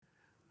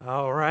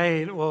All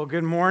right, well,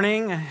 good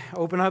morning.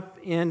 Open up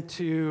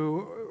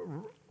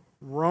into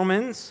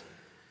Romans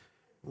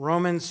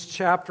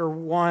chapter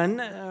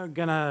 1.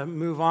 Going to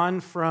move on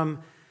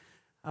from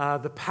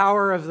the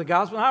power of the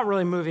gospel. Not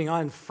really moving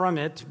on from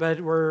it, but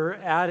we're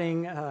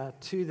adding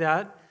to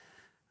that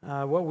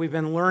what we've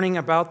been learning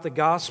about the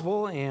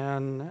gospel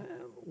and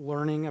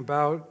learning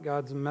about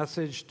God's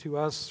message to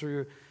us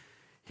through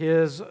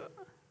His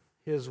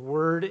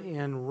word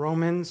in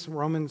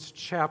Romans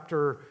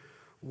chapter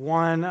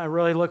 1. I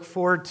really look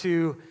forward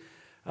to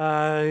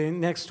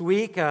next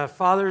week,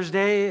 Father's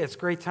Day. It's a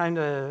great time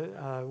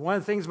to, one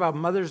of the things about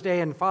Mother's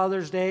Day and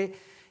Father's Day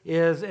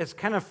is it's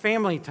kind of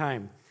family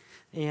time.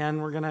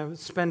 And we're going to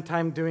spend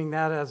time doing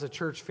that as a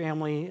church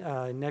family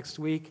next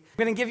week.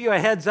 I'm going to give you a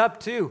heads up,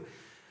 too,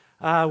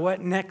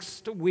 what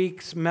next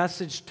week's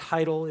message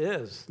title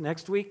is.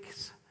 Next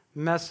week's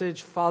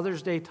message,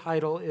 Father's Day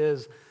title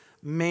is,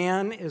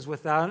 Man is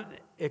Without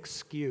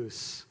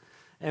Excuse.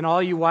 And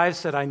all you wives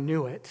said, I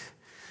knew it.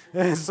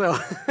 So,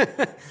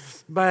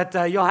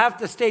 but you'll have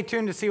to stay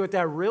tuned to see what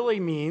that really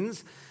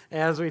means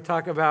as we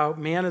talk about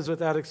man is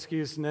without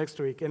excuse next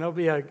week. And it'll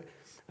be a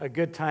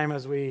good time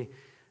as we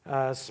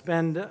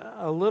spend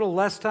a little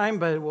less time,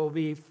 but we'll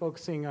be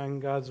focusing on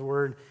God's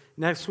word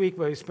next week.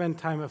 But we spend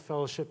time of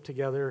fellowship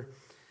together,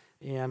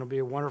 and it'll be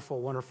a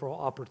wonderful, wonderful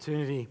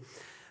opportunity.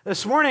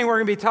 This morning, we're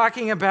going to be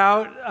talking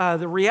about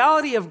the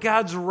reality of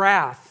God's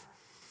wrath,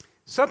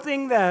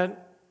 something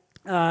that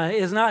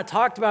is not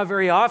talked about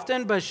very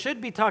often, but should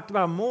be talked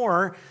about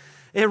more.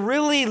 It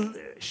really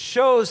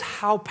shows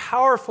how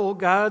powerful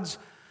God's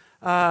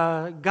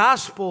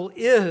gospel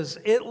is.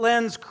 It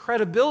lends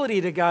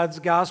credibility to God's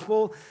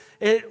gospel.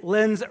 It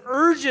lends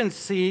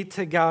urgency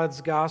to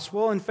God's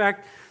gospel. In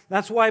fact,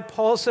 that's why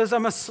Paul says,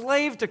 I'm a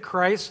slave to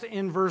Christ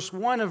in verse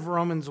 1 of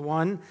Romans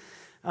 1,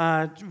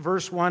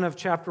 verse 1 of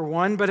chapter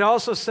 1. But it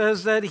also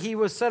says that he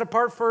was set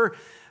apart for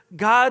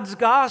God's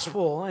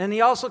gospel, and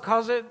he also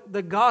calls it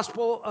the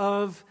gospel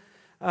of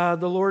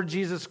the Lord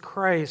Jesus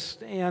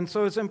Christ. And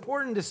so it's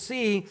important to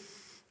see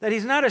that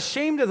he's not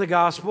ashamed of the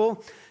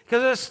gospel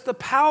because it's the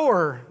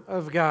power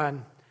of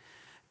God.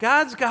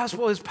 God's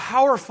gospel is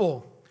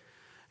powerful.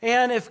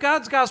 And if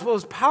God's gospel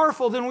is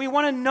powerful, then we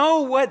want to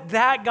know what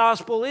that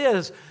gospel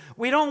is.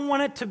 We don't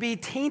want it to be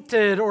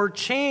tainted or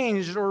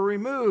changed or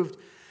removed.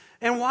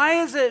 And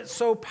why is it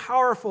so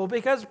powerful?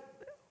 Because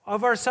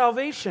of our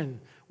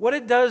salvation. What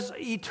it does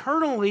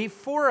eternally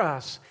for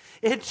us.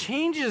 It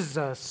changes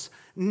us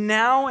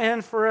now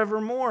and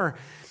forevermore.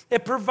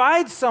 It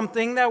provides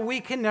something that we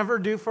can never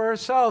do for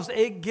ourselves.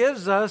 It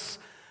gives us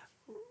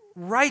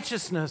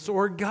righteousness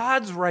or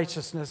God's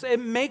righteousness. It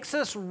makes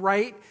us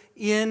right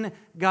in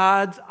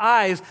God's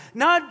eyes,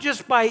 not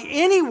just by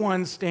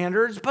anyone's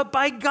standards, but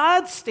by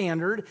God's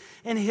standard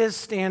and His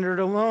standard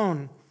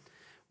alone.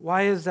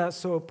 Why is that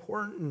so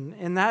important?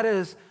 And that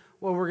is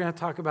what we're going to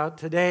talk about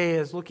today,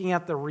 is looking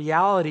at the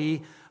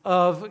reality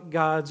of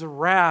God's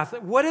wrath.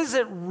 What does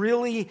it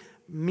really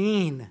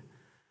mean?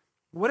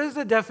 What is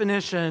the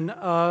definition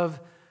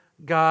of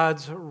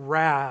God's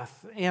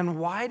wrath? And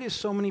why do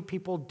so many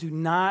people do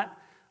not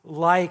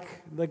like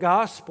the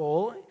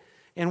gospel?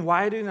 And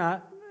why do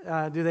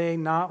they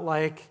not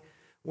like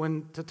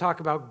when to talk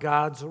about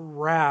God's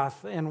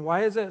wrath? And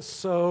why is it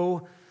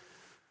so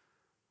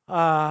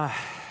persona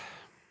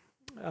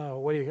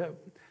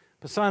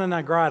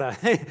non grata?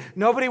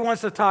 Nobody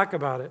wants to talk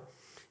about it.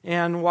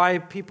 And why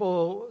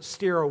people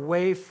steer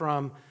away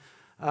from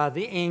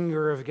the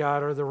anger of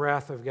God or the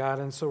wrath of God.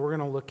 And so we're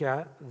going to look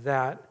at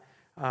that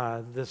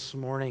this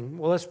morning.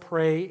 Well, let's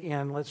pray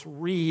and let's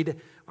read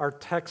our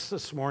text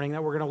this morning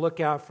that we're going to look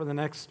at for the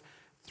next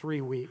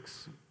 3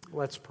 weeks.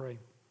 Let's pray.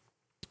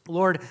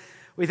 Lord,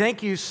 we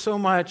thank you so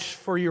much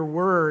for your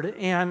word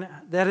and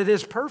that it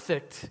is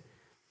perfect.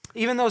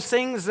 Even those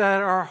things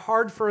that are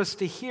hard for us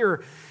to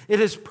hear,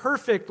 it is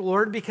perfect,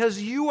 Lord, because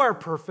you are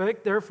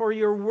perfect. Therefore,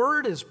 your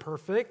word is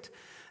perfect.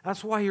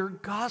 That's why your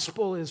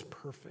gospel is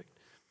perfect.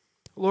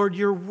 Lord,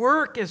 your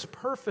work is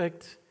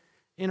perfect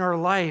in our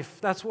life.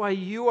 That's why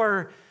you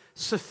are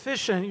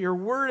sufficient. Your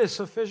word is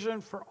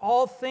sufficient for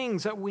all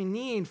things that we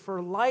need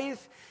for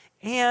life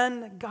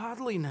and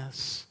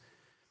godliness.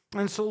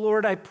 And so,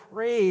 Lord, I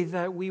pray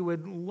that we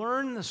would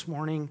learn this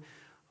morning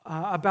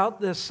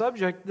about this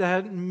subject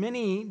that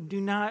many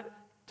do not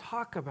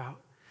talk about,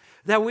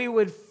 that we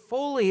would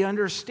fully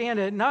understand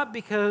it, not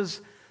because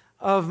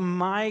of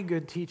my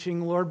good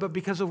teaching, Lord, but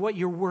because of what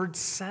your word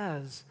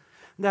says,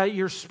 that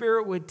your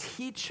Spirit would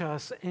teach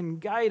us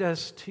and guide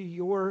us to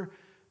your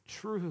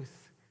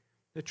truth,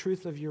 the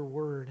truth of your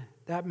word,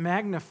 that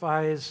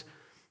magnifies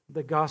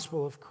the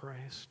gospel of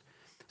Christ.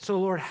 So,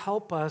 Lord,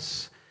 help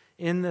us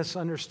in this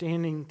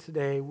understanding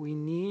today. We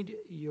need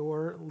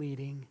your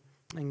leading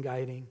and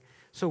guiding,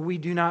 so we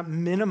do not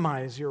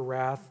minimize your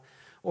wrath,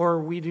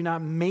 or we do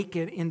not make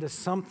it into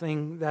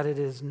something that it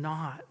is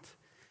not.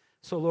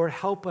 So, Lord,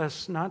 help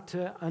us not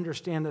to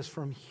understand this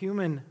from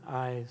human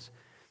eyes,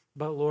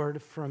 but,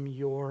 Lord, from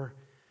your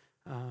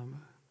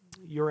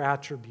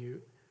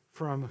attribute,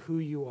 from who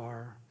you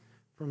are,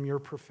 from your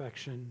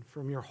perfection,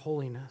 from your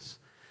holiness.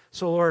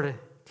 So, Lord,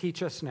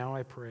 teach us now,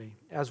 I pray,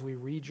 as we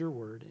read your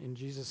word. In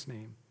Jesus'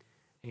 name,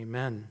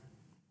 amen.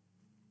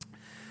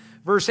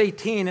 Verse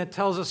 18, it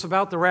tells us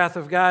about the wrath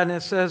of God, and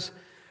it says,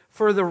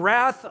 "For the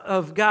wrath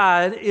of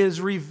God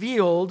is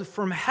revealed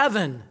from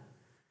heaven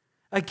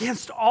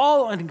against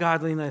all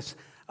ungodliness,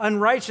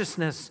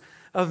 unrighteousness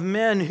of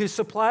men who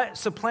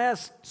supplants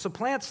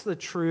the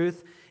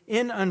truth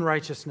in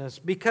unrighteousness,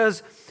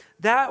 because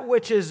that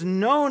which is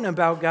known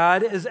about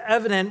God is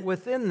evident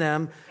within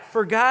them,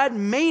 for God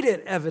made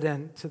it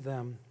evident to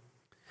them.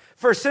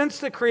 For since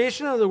the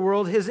creation of the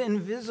world, his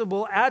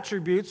invisible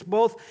attributes,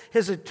 both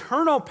his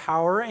eternal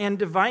power and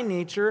divine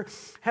nature,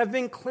 have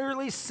been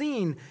clearly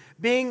seen,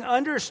 being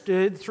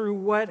understood through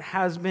what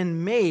has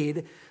been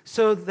made,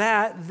 so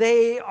that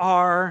they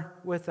are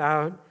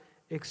without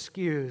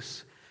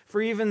excuse.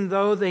 For even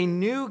though they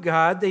knew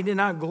God, they did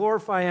not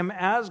glorify him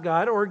as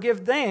God or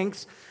give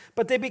thanks,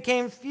 but they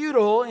became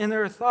futile in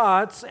their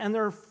thoughts, and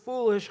their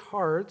foolish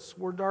hearts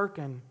were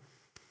darkened.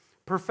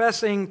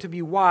 Professing to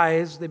be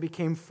wise, they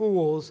became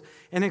fools,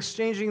 and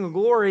exchanging the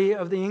glory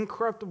of the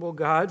incorruptible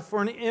God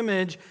for an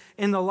image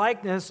in the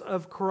likeness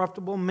of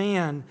corruptible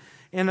man,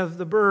 and of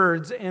the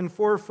birds and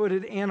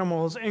four-footed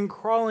animals and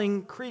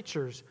crawling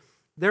creatures.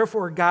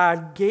 Therefore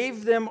God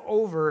gave them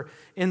over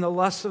in the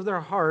lusts of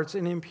their hearts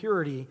in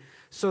impurity,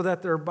 so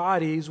that their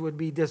bodies would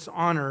be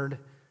dishonored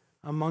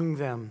among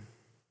them."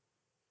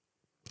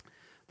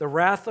 The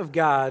wrath of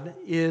God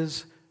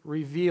is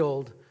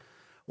revealed.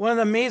 One of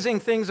the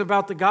amazing things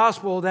about the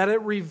gospel that it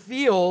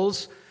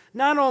reveals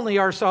not only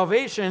our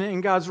salvation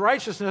and God's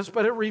righteousness,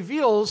 but it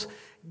reveals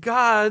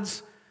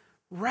God's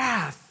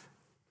wrath.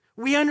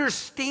 We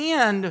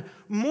understand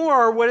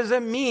more what does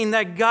it mean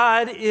that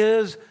God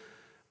is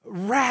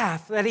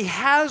wrath, that he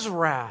has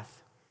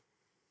wrath.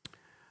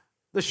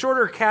 The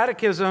Shorter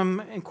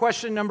Catechism in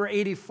question number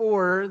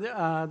 84,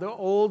 the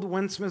old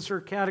Westminster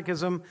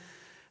Catechism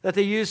that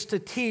they used to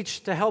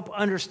teach to help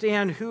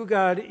understand who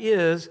God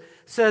is,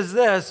 says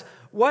this: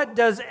 "What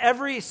does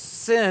every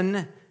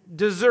sin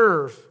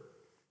deserve?"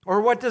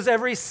 Or what does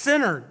every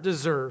sinner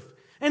deserve?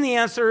 And the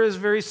answer is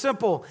very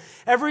simple.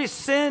 Every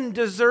sin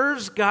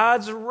deserves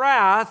God's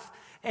wrath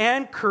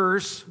and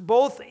curse,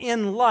 both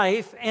in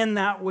life and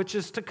that which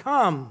is to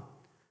come.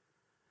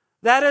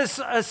 That is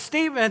a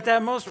statement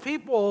that most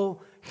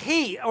people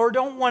hate or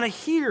don't want to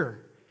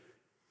hear.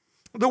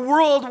 The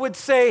world would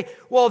say,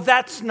 well,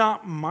 that's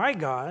not my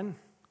God.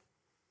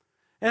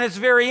 And it's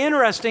very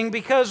interesting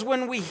because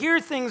when we hear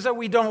things that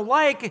we don't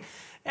like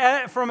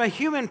from a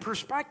human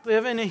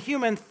perspective and a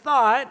human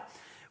thought,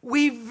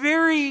 we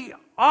very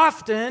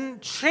often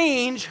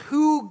change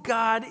who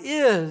God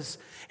is.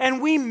 And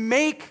we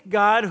make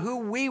God who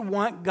we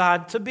want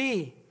God to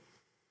be.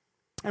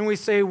 And we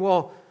say,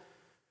 well,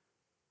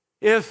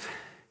 if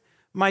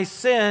my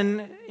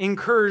sin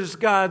incurs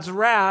God's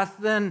wrath,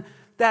 then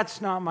that's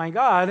not my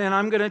God, and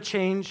I'm going to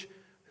change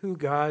who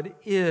God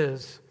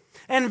is.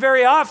 And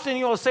very often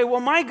you'll say, well,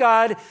 my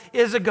God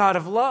is a God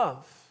of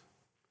love.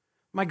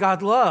 My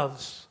God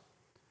loves.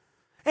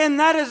 And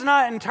that is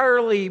not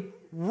entirely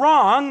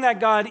wrong, that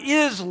God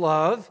is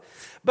love,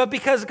 but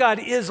because God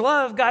is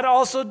love, God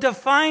also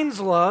defines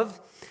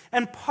love.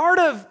 And part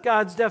of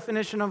God's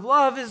definition of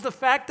love is the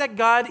fact that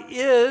God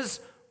is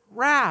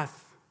wrath.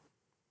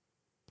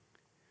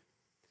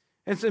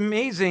 It's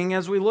amazing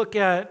as we look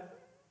at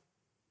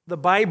the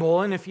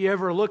Bible, and if you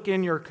ever look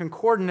in your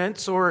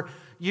concordance or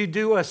you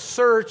do a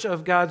search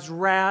of God's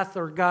wrath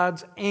or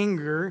God's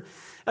anger,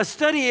 a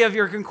study of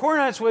your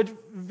concordance would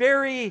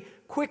very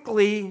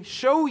quickly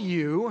show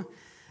you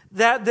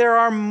that there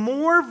are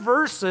more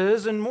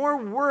verses and more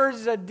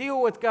words that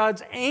deal with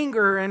God's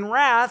anger and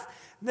wrath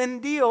than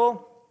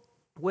deal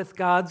with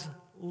God's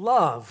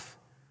love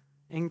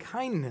and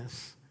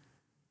kindness.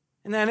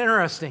 Isn't that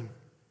interesting?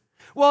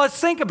 Well, let's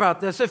think about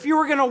this. If you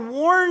were going to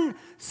warn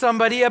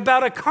somebody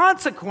about a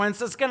consequence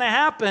that's going to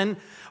happen,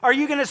 are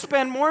you going to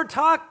spend more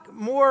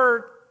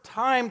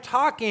time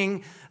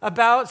talking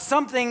about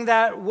something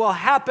that will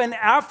happen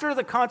after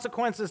the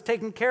consequence is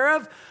taken care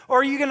of? Or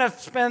are you going to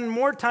spend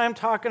more time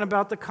talking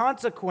about the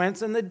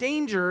consequence and the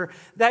danger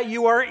that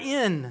you are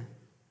in?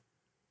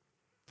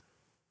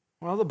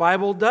 Well, the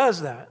Bible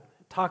does that.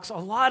 It talks a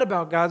lot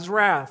about God's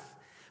wrath,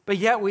 but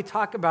yet we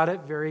talk about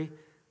it very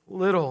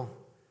little.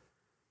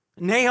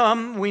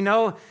 Nahum, we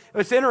know,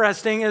 what's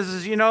interesting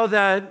is you know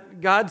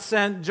that God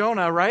sent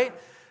Jonah, right,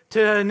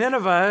 to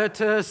Nineveh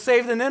to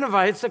save the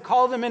Ninevites, to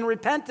call them in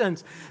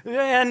repentance.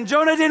 And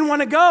Jonah didn't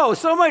want to go,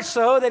 so much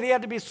so that he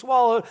had to be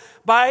swallowed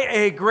by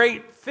a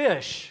great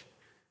fish,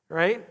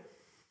 right?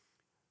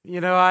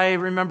 You know, I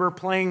remember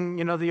playing,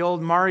 the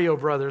old Mario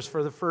Brothers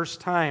for the first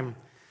time.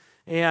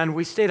 And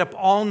we stayed up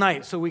all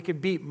night so we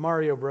could beat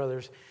Mario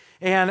Brothers.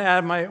 And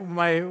at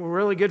my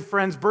really good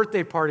friend's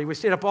birthday party, we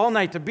stayed up all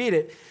night to beat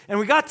it. And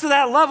we got to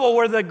that level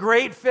where the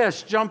great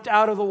fish jumped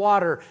out of the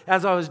water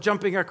as I was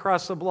jumping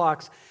across the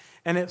blocks.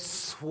 And it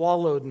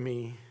swallowed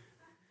me.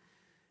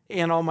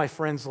 And all my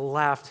friends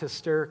laughed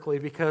hysterically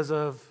because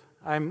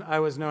I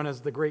was known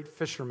as the great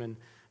fisherman.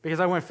 Because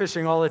I went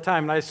fishing all the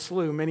time and I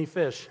slew many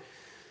fish.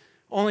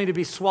 only to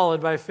be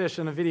swallowed by a fish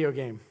in a video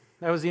game.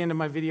 That was the end of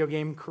my video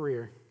game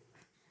career.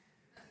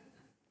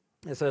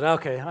 I said,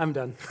 okay, I'm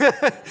done.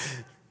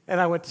 And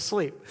I went to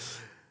sleep.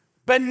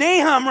 But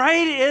Nahum,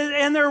 right,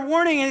 and they're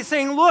warning, and he's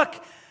saying, look,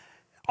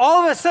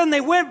 all of a sudden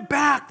they went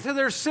back to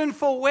their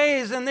sinful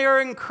ways and they're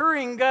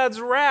incurring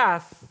God's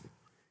wrath.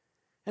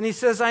 And he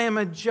says, I am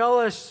a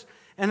jealous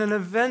and an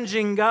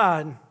avenging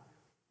God.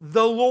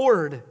 The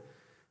Lord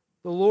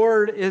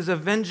is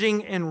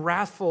avenging and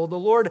wrathful. The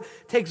Lord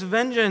takes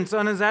vengeance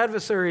on his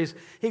adversaries.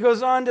 He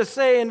goes on to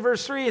say in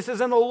verse 3, he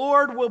says, and the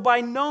Lord will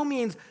by no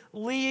means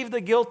leave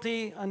the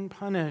guilty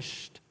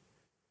unpunished.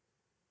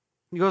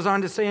 He goes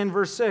on to say in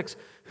verse 6,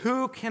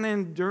 who can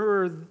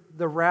endure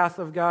the wrath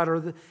of God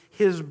or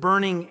his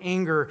burning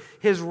anger?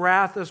 His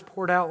wrath is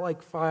poured out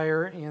like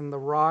fire, and the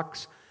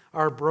rocks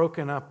are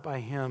broken up by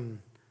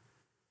him.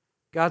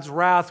 God's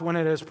wrath, when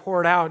it is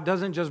poured out,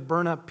 doesn't just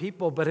burn up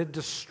people, but it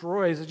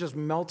destroys, it just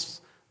melts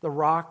the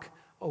rock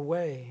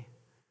away.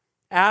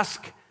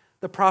 Ask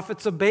the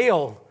prophets of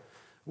Baal.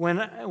 When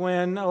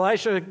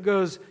Elisha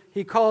goes,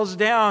 he calls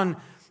down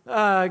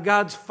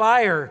God's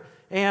fire.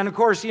 And of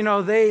course,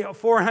 they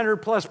 400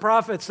 plus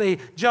prophets, they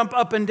jump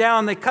up and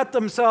down, they cut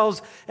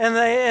themselves, and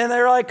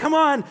they're like, come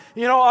on,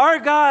 our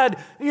God,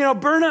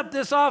 burn up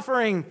this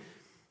offering.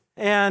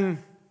 And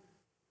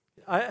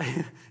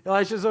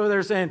Elisha's over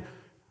there saying,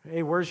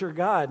 hey, where's your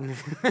God?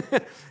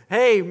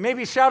 Hey,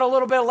 maybe shout a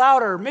little bit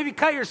louder. Maybe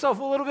cut yourself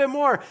a little bit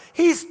more.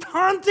 He's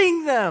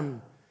taunting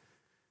them,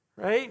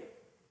 right?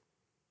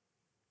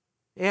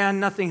 And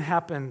nothing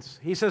happens.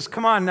 He says,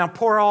 come on, now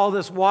pour all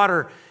this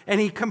water. And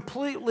he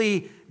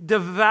completely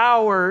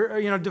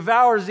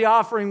devours the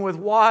offering with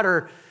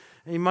water.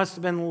 He must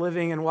have been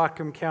living in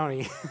Whatcom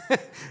County.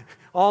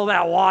 All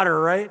that water,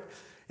 right?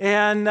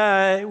 And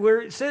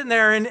we're sitting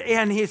there,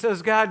 and he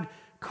says, God,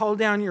 call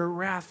down your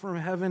wrath from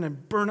heaven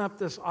and burn up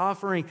this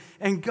offering.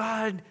 And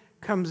God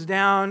comes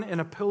down in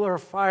a pillar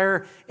of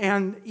fire,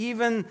 and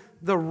even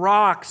the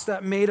rocks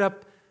that made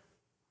up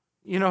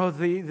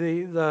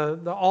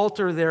the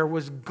altar there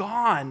was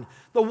gone.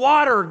 The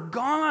water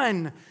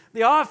gone.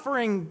 The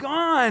offering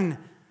gone.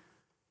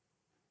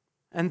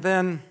 And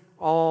then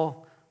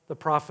all the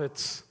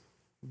prophets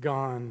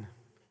gone.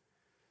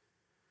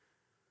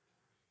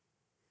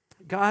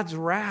 God's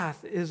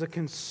wrath is a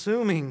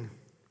consuming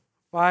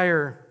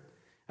fire.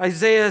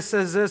 Isaiah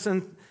says this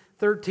in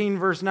 13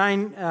 verse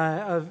 9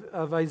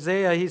 of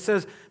Isaiah. He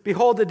says,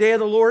 behold, the day of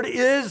the Lord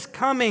is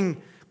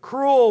coming,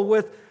 cruel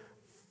with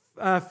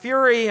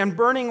fury and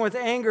burning with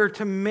anger,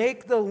 to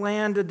make the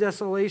land a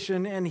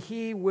desolation, and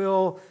he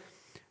will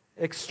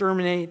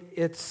exterminate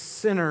its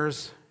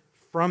sinners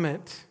from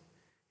it.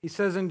 He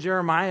says in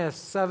Jeremiah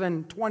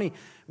 7:20,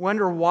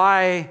 wonder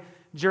why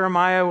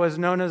Jeremiah was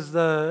known as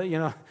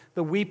the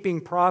weeping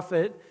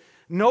prophet.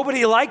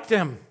 Nobody liked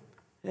him.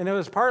 And it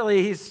was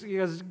partly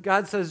because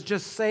God says,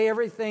 just say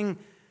everything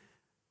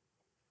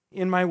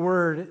in my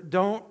word.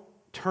 Don't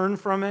turn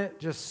from it.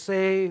 Just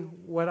say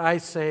what I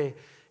say.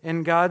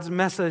 And God's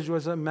message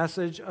was a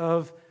message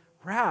of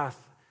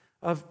wrath,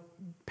 of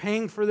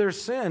paying for their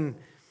sin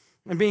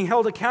and being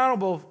held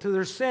accountable to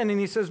their sin. And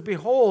he says,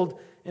 behold,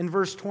 in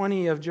verse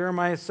 20 of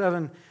Jeremiah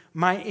 7,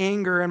 my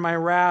anger and my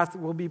wrath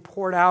will be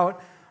poured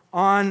out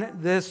on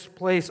this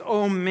place,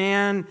 O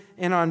man,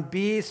 and on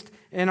beast,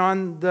 and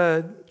on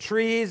the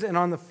trees, and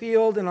on the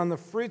field, and on the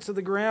fruits of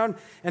the ground,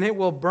 and it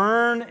will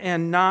burn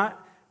and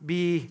not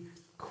be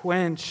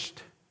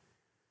quenched.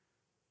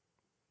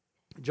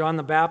 John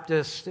the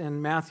Baptist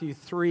in Matthew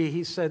 3,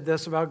 he said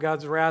this about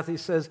God's wrath. He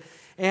says,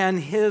 and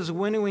his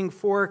winnowing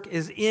fork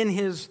is in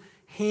his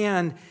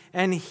hand,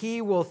 and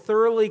he will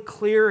thoroughly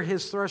clear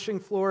his threshing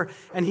floor,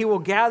 and he will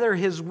gather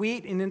his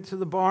wheat into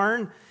the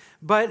barn,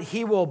 but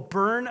he will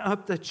burn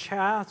up the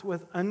chaff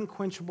with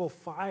unquenchable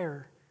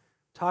fire.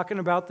 Talking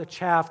about the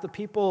chaff, the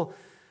people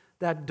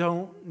that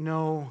don't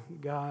know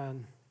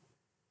God.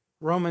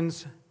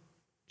 Romans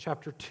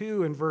chapter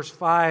 2 and verse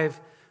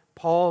 5,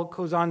 Paul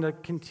goes on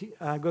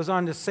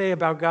to say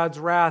about God's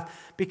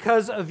wrath,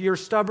 because of your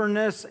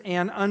stubbornness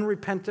and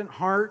unrepentant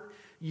heart,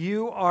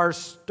 you are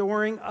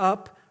storing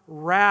up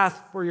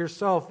wrath for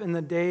yourself in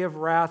the day of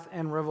wrath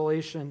and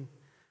revelation.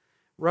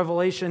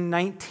 Revelation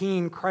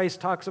 19, Christ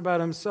talks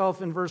about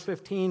himself in verse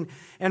 15,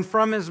 and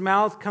from his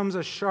mouth comes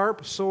a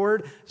sharp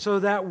sword, so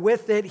that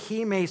with it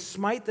he may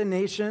smite the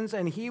nations,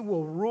 and he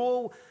will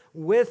rule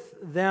with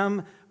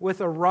them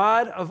with a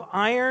rod of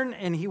iron,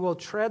 and he will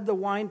tread the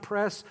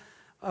winepress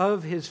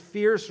of his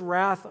fierce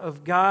wrath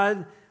of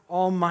God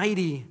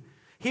Almighty.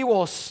 He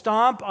will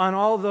stomp on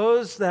all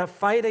those that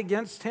fight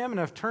against him and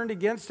have turned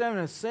against him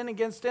and have sinned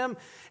against him,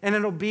 and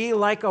it'll be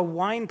like a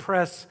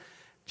winepress.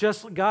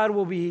 Just God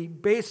will be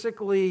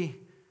basically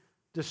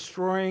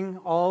destroying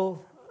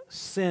all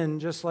sin,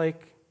 just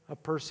like a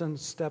person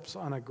steps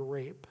on a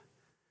grape.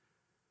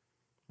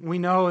 We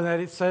know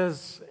that it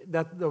says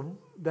that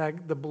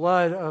the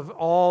blood of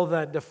all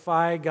that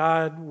defy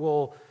God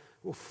will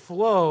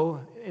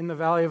flow in the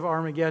valley of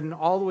Armageddon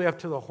all the way up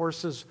to the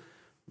horse's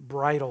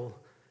bridle.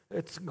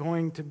 It's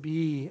going to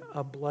be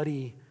a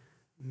bloody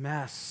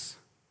mess.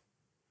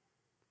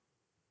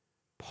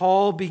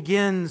 Paul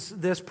begins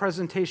this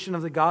presentation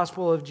of the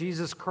gospel of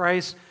Jesus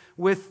Christ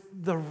with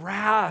the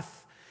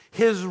wrath.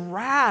 His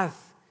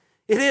wrath.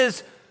 It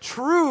is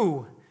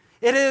true.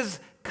 It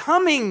is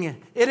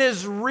coming. It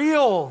is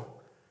real.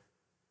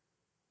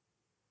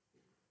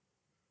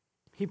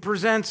 He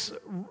presents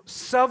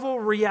several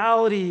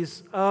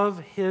realities of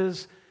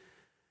his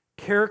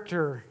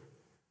character,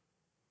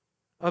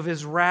 of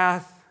his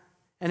wrath,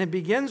 and it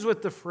begins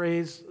with the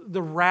phrase,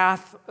 the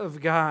wrath of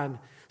God.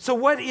 So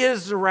what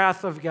is the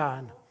wrath of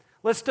God?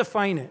 Let's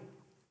define it.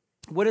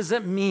 What does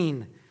it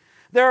mean?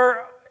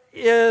 There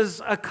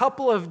is a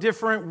couple of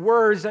different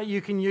words that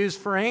you can use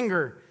for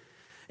anger.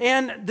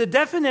 And the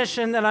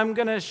definition that I'm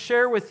going to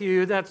share with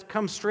you that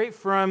comes straight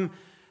from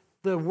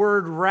the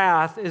word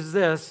wrath is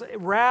this.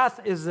 Wrath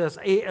is this,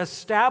 a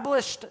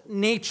established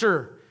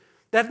nature.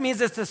 That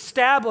means it's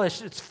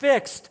established, it's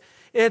fixed.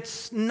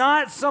 It's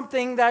not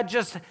something that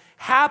just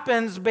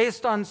happens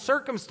based on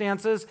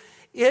circumstances.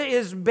 It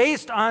is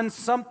based on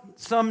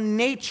some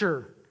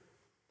nature,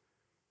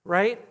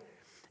 right?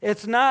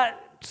 It's not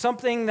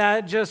something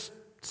that just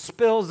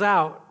spills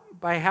out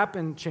by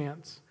happen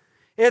chance.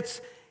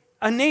 It's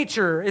a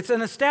nature. It's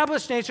an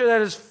established nature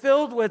that is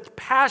filled with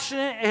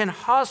passionate and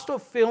hostile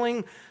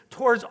feeling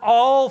towards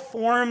all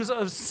forms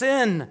of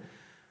sin.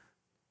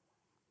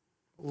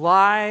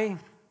 Lie,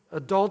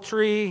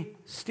 adultery,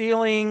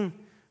 stealing,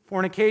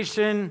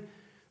 fornication.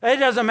 It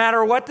doesn't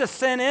matter what the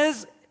sin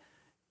is,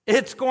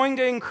 it's going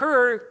to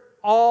incur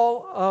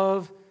all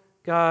of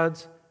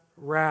God's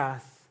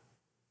wrath.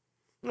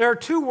 There are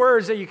two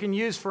words that you can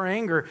use for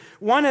anger.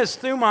 One is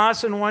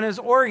thumos and one is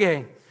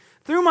orge.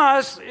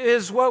 Thumos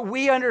is what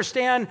we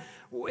understand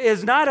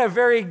is not a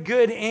very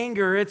good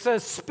anger. It's a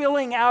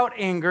spilling out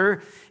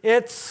anger.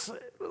 It's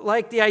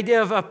like the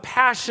idea of a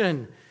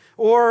passion,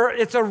 or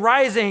it's a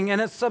rising and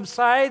it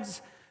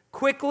subsides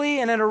quickly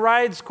and it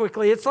arrives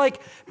quickly. It's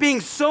like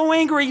being so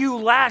angry you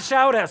lash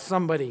out at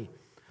somebody.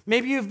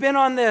 Maybe you've been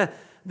on the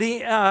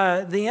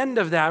end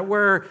of that,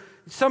 where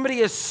somebody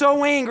is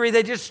so angry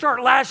they just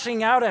start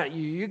lashing out at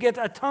you. You get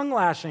a tongue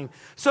lashing,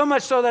 so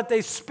much so that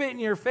they spit in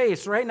your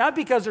face, right? Not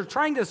because they're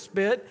trying to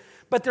spit,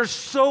 but they're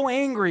so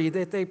angry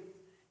that they,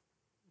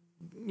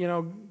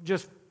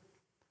 just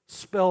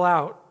spill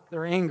out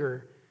their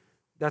anger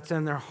that's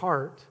in their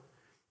heart.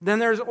 Then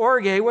there's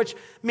orge, which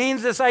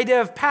means this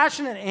idea of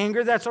passionate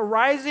anger that's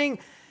arising,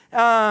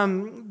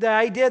 the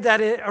idea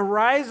that it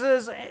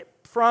arises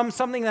from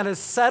something that is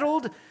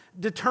settled,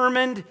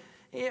 determined,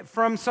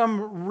 from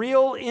some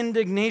real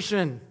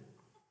indignation.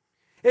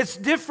 It's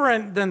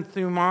different than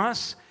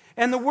thumos.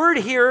 And the word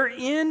here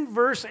in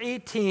verse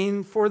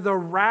 18 for the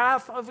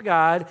wrath of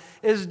God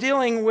is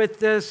dealing with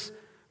this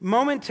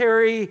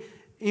momentary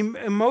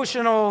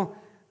emotional,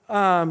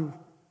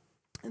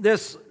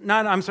 this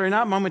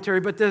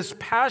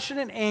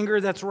passionate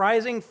anger that's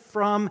rising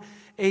from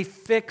a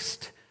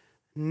fixed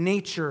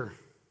nature.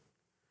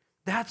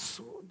 That's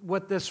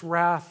what this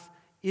wrath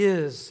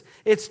is.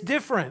 It's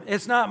different.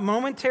 It's not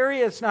momentary.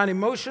 It's not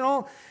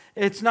emotional.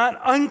 It's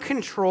not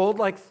uncontrolled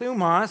like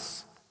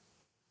thumos.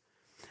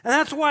 And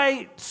that's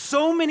why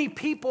so many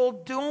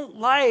people don't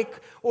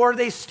like, or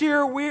they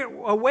steer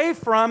away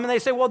from, and they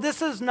say, well,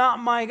 this is not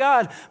my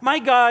God. My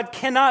God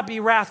cannot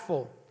be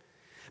wrathful.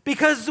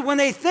 Because when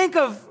they think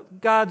of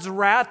God's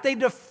wrath, they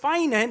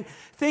define it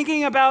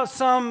thinking about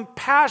some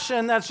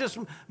passion that's just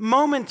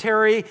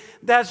momentary,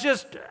 that's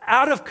just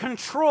out of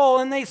control.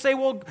 And they say,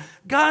 well,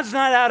 God's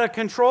not out of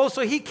control,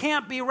 so he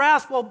can't be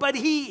wrathful, but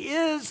he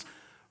is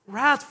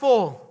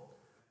wrathful.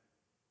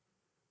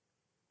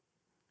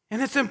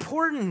 And it's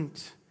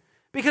important,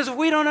 because if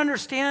we don't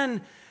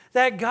understand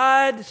that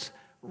God's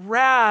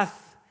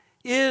wrath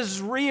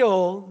is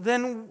real,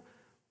 then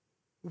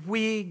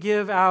we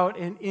give out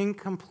an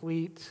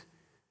incomplete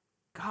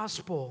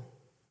gospel.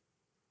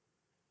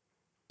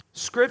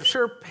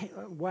 Scripture,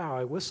 wow,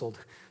 I whistled.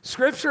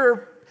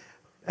 Scripture,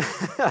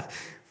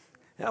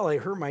 hell, I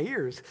hurt my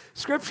ears.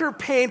 Scripture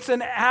paints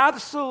an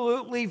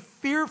absolutely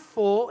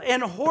fearful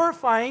and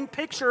horrifying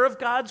picture of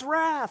God's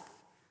wrath.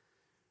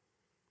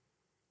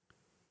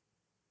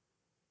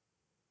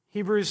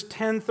 Hebrews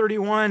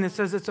 10:31, it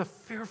says it's a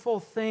fearful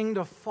thing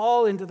to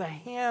fall into the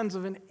hands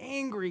of an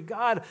angry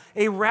God,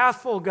 a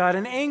wrathful God,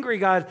 an angry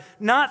God,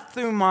 not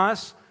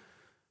thumos,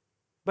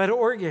 but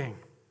orge.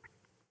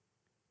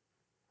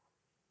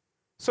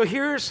 So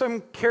here are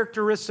some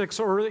characteristics,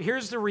 or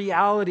here's the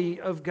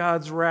reality of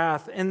God's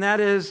wrath, and that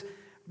is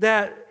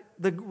that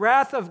the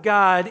wrath of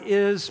God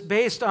is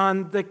based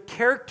on the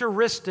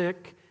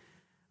characteristic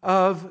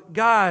of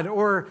God,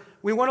 or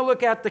we want to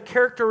look at the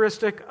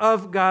characteristic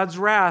of God's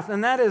wrath,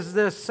 and that is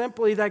this,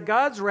 simply that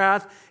God's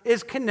wrath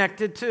is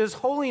connected to his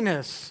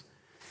holiness.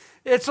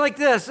 It's like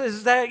this,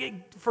 is that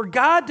for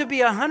God to be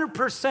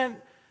 100%,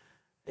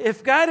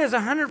 if God is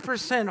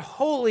 100%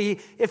 holy,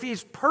 if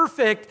he's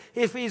perfect,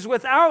 if he's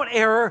without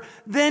error,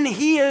 then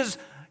he is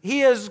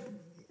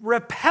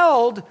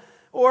repelled,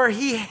 or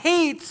he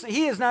hates,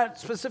 he is not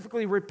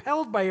specifically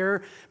repelled by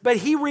error, but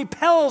he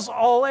repels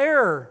all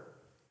error.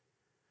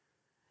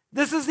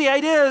 This is the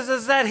idea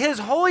is that his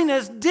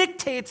holiness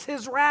dictates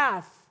his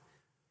wrath.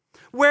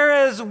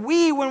 Whereas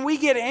when we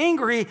get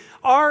angry,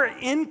 our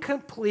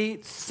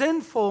incomplete,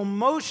 sinful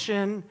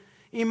emotion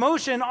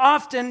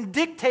often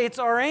dictates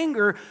our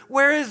anger,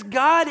 whereas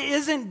God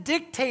isn't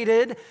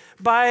dictated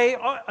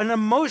by an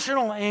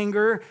emotional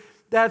anger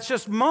that's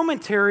just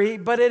momentary,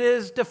 but it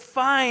is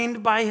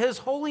defined by his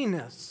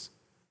holiness.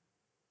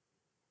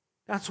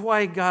 That's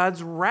why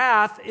God's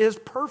wrath is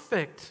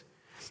perfect.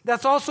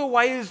 That's also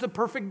why he's the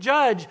perfect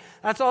judge.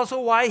 That's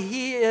also why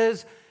he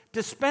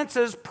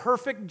dispenses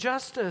perfect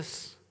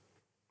justice.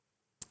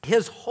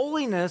 His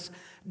holiness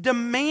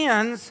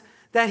demands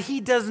that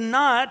he does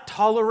not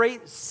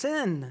tolerate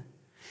sin.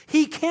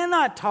 He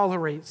cannot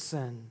tolerate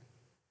sin.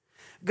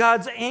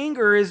 God's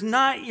anger is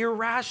not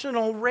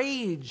irrational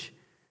rage.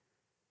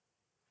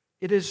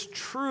 It is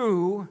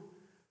true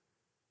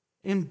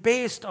and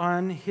based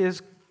on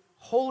his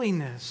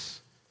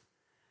holiness.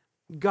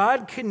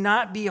 God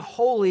cannot be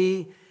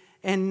holy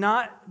and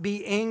not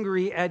be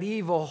angry at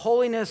evil.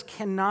 Holiness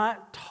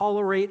cannot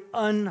tolerate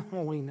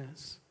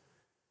unholiness.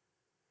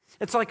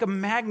 It's like a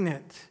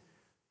magnet,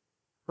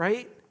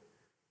 right?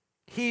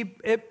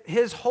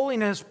 His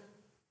holiness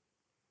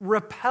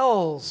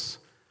repels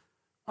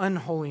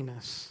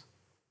unholiness.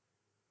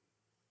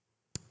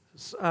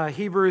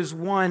 Hebrews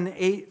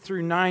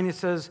 1:8-9, it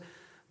says,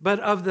 but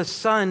of the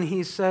Son,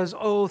 he says,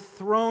 O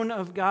throne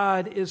of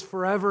God is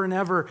forever and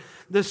ever.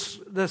 The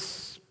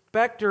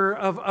scepter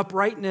of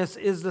uprightness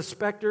is the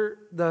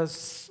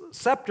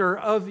scepter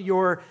of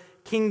your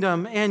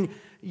kingdom. And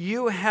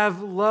you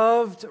have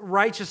loved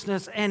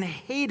righteousness and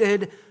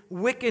hated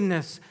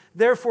wickedness.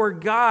 Therefore,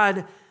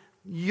 God,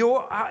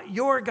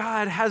 your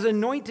God, has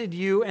anointed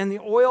you and the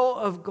oil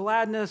of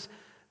gladness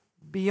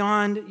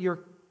beyond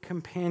your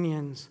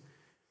companions.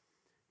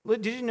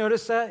 Did you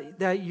notice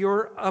that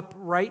your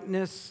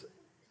uprightness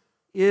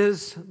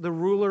is the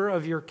ruler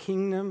of your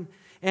kingdom?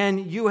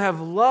 And you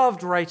have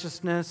loved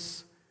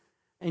righteousness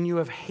and you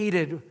have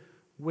hated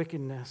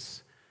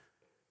wickedness.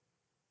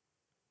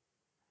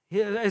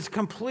 It's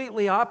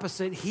completely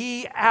opposite.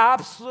 He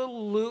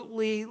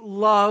absolutely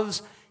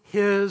loves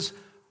his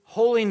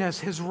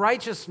holiness, his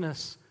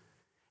righteousness.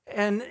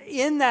 And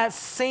in that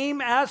same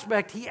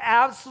aspect, he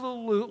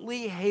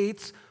absolutely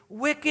hates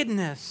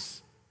wickedness.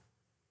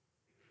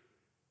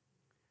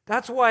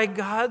 That's why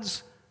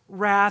God's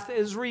wrath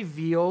is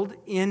revealed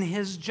in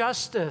his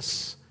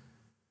justice.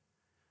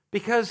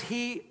 Because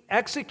he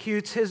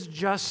executes his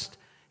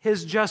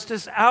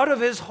justice out of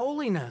his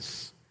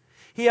holiness.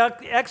 He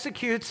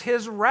executes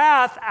his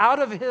wrath out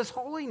of his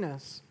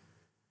holiness.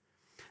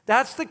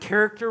 That's the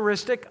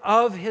characteristic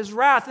of his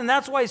wrath. And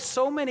that's why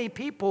so many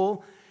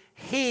people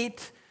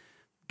hate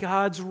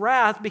God's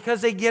wrath,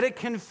 because they get it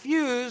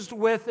confused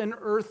with an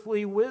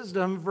earthly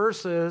wisdom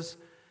versus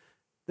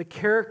the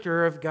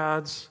character of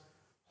God's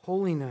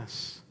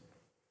holiness.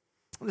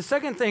 The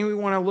second thing we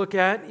want to look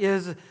at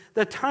is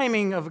the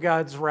timing of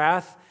God's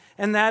wrath,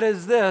 and that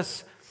is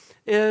this,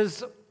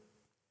 is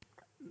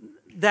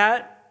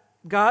that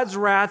God's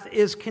wrath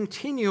is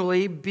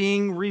continually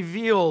being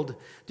revealed.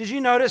 Did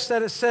you notice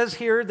that it says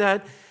here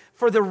that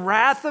for the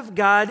wrath of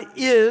God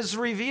is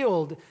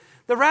revealed?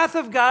 The wrath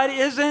of God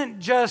isn't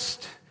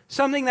just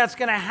something that's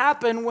going to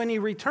happen when he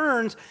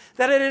returns,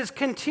 that it is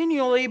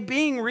continually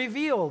being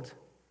revealed.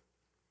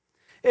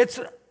 It's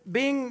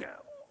being,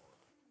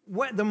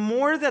 the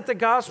more that the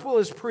gospel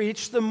is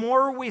preached, the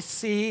more we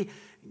see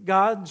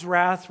God's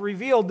wrath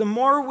revealed. The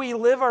more we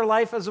live our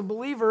life as a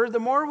believer, the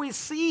more we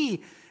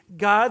see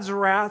God's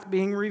wrath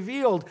being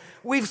revealed.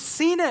 We've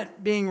seen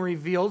it being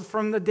revealed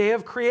from the day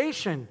of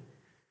creation,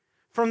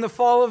 from the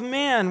fall of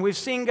man. We've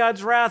seen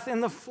God's wrath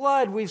in the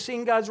flood. We've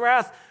seen God's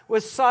wrath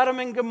with Sodom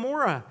and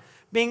Gomorrah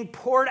being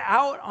poured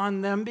out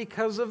on them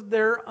because of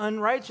their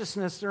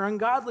unrighteousness, their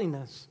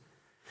ungodliness.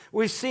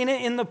 We've seen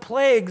it in the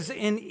plagues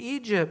in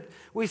Egypt.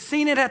 We've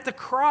seen it at the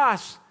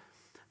cross.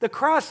 The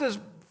cross is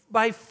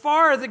by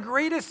far the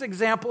greatest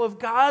example of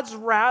God's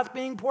wrath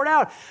being poured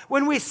out.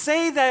 When we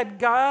say that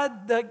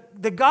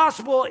the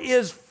gospel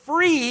is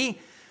free,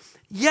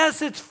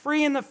 yes, it's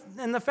free in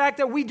the fact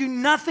that we do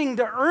nothing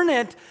to earn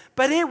it,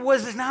 but it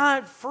was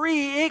not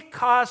free. It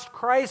cost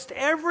Christ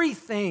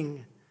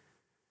everything.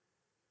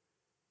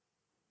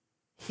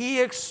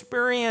 He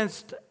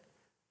experienced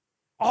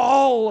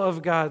all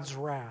of God's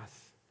wrath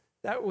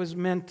that was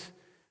meant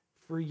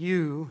for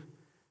you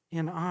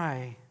and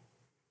I.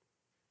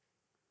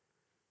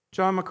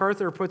 John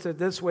MacArthur puts it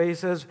this way. He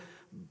says,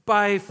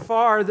 by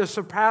far the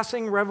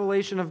surpassing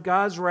revelation of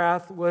God's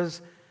wrath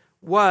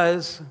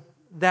was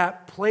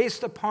that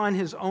placed upon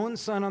his own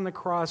Son on the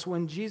cross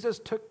when Jesus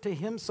took to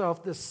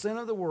himself the sin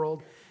of the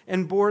world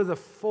and bore the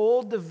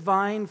full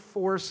divine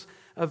force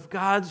of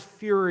God's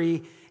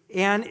fury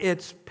and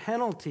its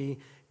penalty,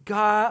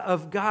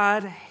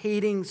 God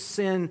hating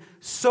sin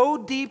so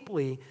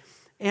deeply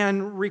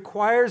and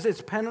requires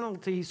its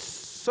penalty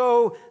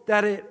so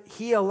that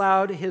he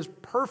allowed his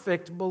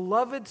perfect,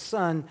 beloved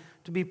Son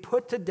to be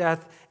put to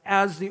death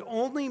as the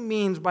only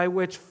means by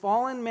which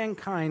fallen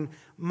mankind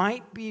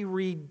might be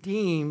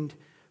redeemed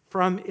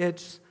from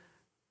its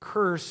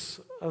curse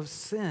of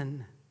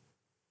sin.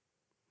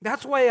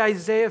 That's why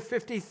Isaiah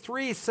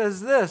 53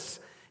 says this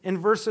in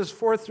verses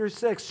 4 through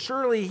 6.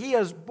 Surely he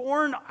has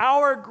borne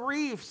our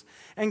griefs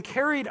and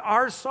carried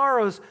our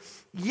sorrows,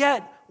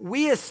 yet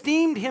we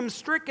esteemed him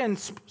stricken,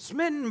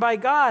 smitten by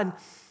God,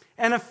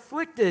 and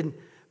afflicted.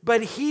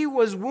 But he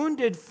was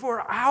wounded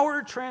for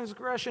our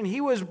transgression.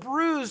 He was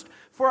bruised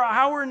for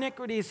our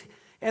iniquities,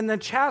 and the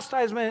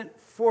chastisement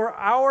for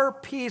our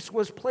peace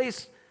was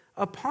placed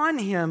upon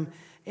him,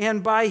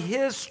 and by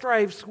his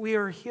stripes we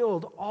are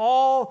healed.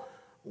 All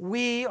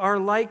we are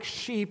like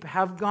sheep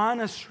have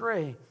gone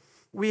astray.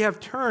 We have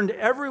turned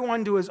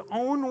everyone to his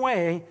own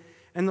way,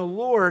 and the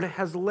Lord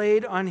has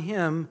laid on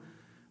him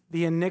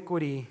the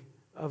iniquity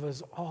of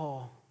us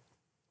all.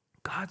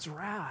 God's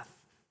wrath.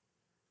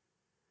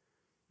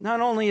 Not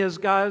only is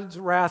God's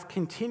wrath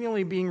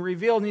continually being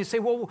revealed, and you say,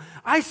 well,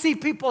 I see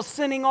people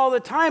sinning all the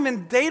time,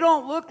 and they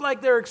don't look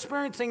like they're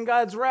experiencing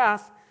God's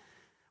wrath.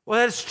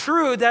 Well, it's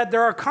true that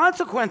there are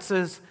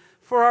consequences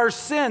for our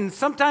sins.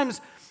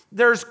 Sometimes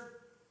there's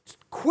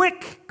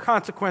quick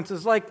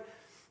consequences, like,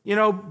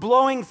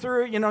 blowing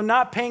through,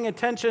 not paying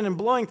attention and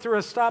blowing through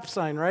a stop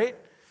sign, right?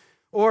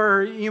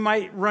 Or you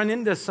might run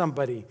into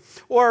somebody.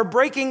 Or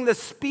breaking the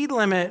speed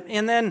limit,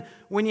 and then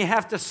when you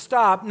have to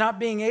stop, not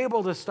being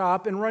able to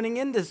stop and running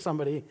into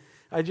somebody.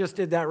 I just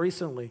did that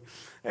recently.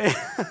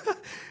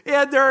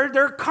 Yeah, there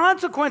are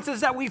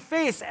consequences that we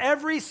face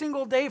every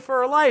single day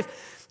for our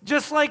life.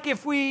 Just like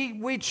if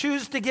we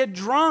choose to get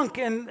drunk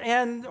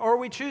or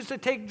we choose to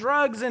take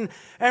drugs and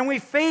we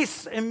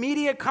face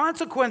immediate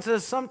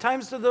consequences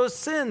sometimes to those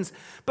sins.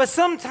 But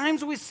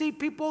sometimes we see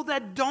people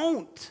that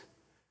don't.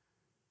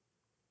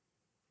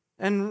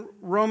 In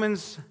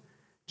Romans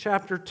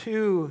chapter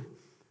 2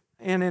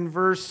 and in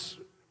verse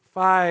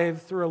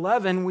 5 through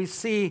 11, we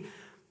see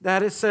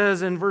that it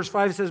says, in verse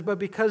 5 it says, but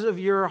because of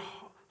your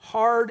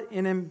hard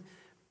and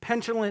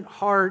petulant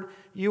heart,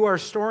 you are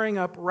storing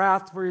up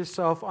wrath for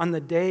yourself on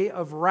the day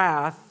of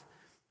wrath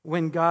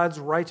when God's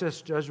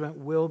righteous judgment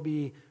will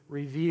be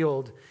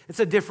revealed. It's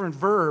a different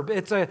verb.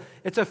 It's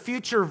a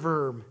future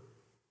verb.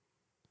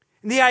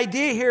 And the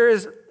idea here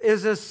is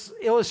this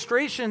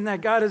illustration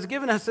that God has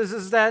given us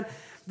is that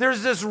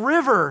there's this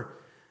river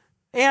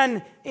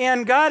and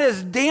God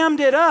has dammed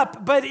it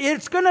up, but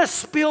it's going to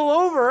spill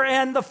over,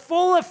 and the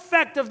full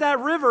effect of that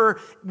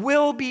river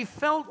will be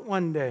felt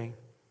one day.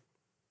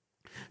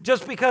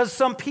 Just because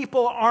some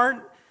people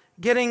aren't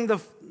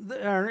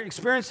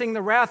experiencing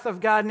the wrath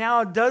of God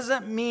now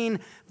doesn't mean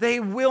they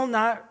will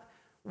not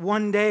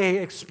one day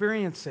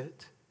experience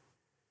it.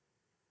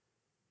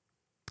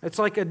 It's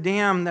like a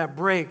dam that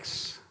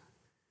breaks.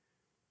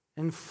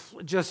 And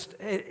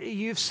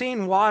you've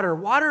seen water.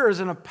 Water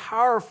isn't a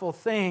powerful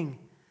thing.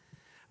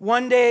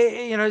 One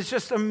day, it's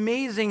just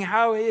amazing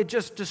how it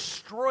just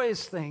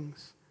destroys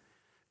things,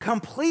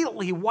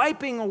 completely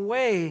wiping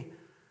away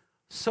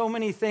so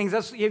many things.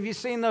 Have you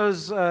seen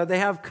those? They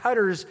have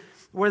cutters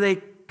where they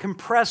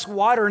compress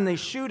water and they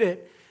shoot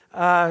it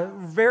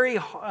very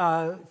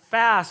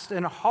fast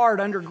and hard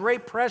under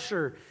great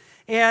pressure.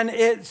 And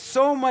it's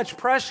so much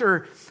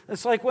pressure.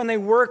 It's like when they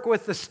work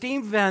with the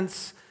steam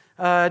vents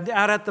out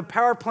at the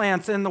power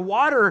plants, and the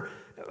water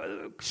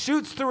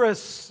shoots through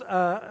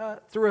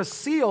a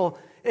seal.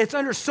 It's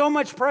under so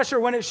much pressure.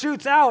 When it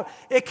shoots out,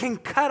 it can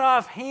cut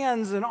off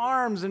hands and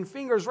arms and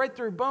fingers right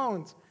through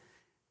bones.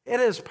 It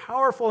is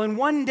powerful. And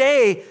one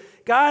day,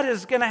 God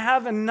is going to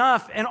have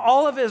enough, and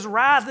all of his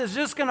wrath is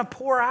just going to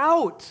pour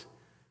out.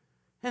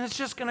 And it's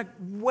just going to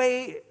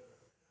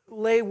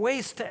lay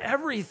waste to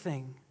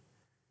everything.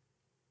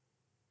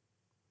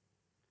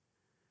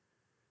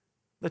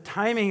 The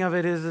timing of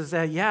it is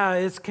that,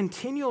 it's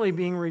continually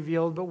being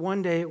revealed, but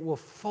one day it will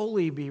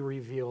fully be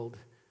revealed.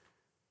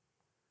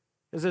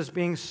 As it's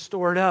being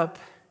stored up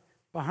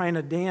behind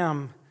a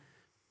dam.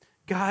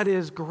 God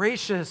is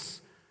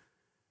gracious.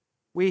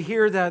 We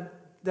hear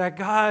that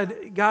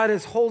God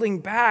is holding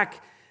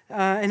back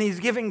and he's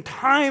giving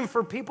time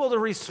for people to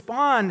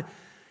respond.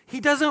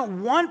 He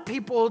doesn't want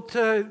people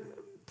to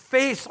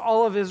face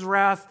all of his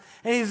wrath,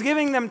 and he's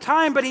giving them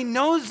time, but he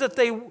knows that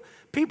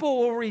people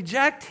will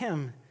reject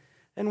him.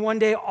 And one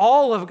day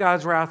all of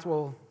God's wrath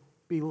will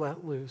be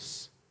let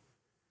loose.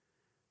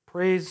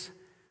 Praise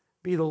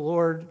be the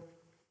Lord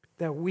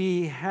that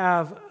we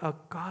have a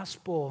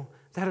gospel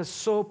that is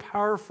so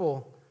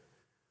powerful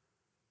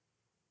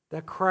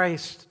that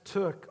Christ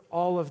took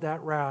all of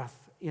that wrath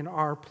in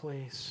our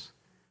place.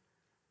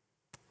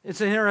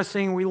 It's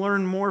interesting, we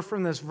learn more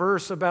from this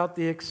verse about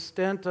the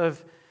extent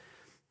of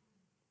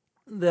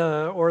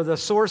the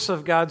source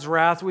of God's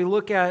wrath. We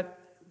look at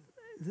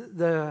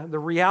the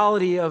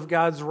reality of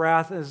God's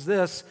wrath as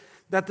this,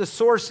 that the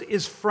source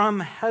is from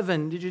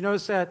heaven. Did you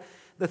notice that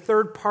the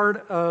third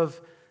part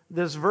of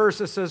this verse,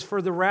 it says,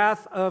 for the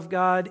wrath of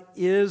God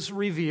is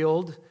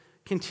revealed,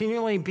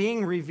 continually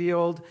being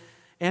revealed,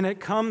 and it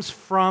comes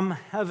from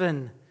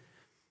heaven.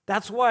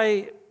 That's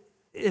why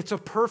it's a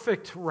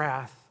perfect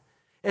wrath.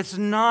 It's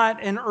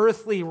not an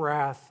earthly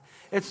wrath.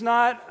 It's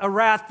not a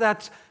wrath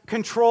that's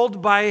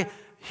controlled by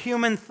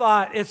human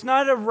thought. It's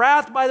not a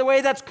wrath, by the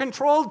way, that's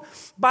controlled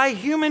by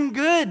human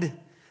good.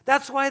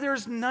 That's why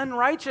there's none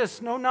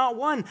righteous, no, not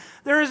one.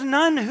 There is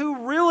none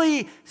who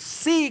really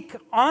seek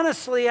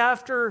honestly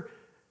after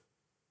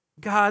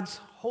God's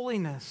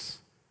holiness.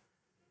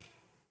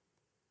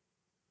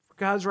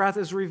 God's wrath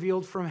is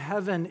revealed from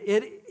heaven.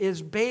 It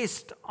is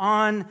based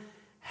on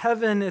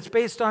heaven. It's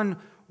based on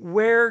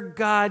where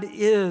God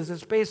is.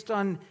 It's based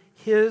on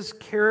His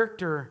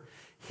character,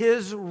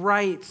 His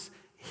rights,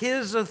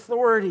 His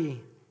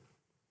authority.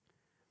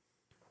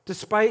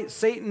 Despite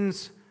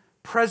Satan's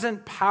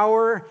present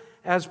power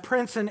as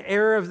prince and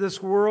heir of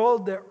this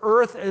world, the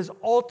earth is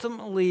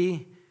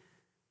ultimately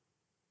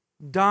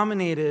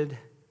dominated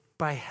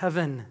by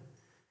heaven,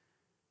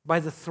 by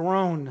the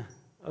throne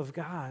of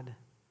God.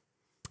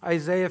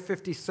 Isaiah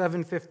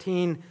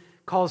 57:15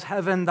 calls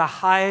heaven the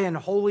high and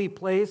holy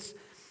place.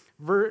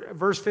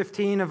 Verse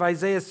 15 of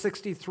Isaiah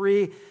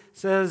 63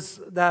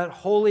 says that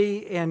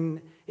holy,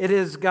 and it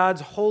is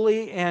God's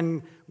holy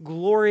and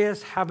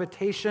glorious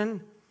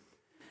habitation.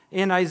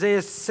 In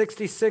Isaiah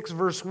 66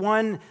 verse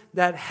 1,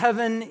 that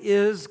heaven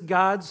is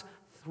God's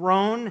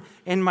throne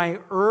and my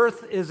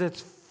earth is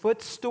its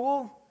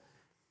footstool.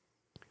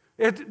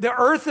 The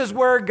earth is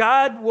where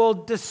God will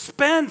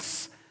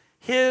dispense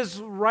His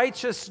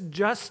righteous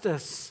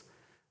justice.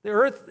 The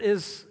earth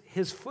is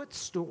His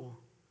footstool.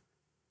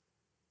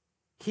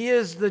 He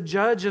is the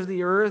judge of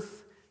the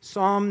earth.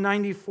 Psalm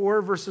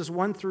 94, verses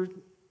 1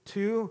 through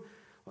 2,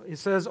 it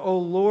says, O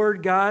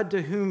Lord God,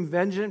 to whom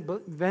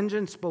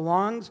vengeance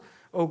belongs,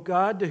 O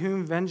God, to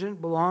whom vengeance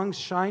belongs,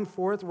 shine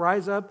forth,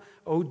 rise up,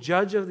 O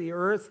judge of the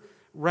earth,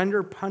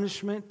 render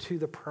punishment to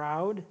the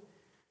proud.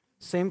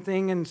 Same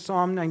thing in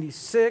Psalm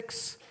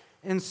 96,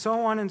 and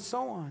so on and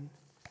so on.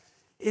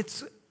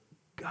 It's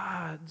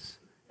God's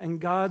and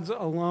God's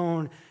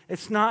alone.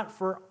 It's not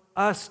for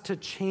us to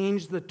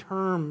change the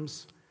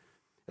terms.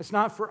 It's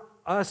not for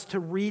us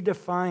to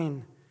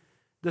redefine.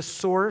 The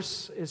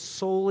source is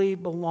solely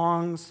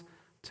belongs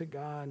to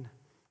God.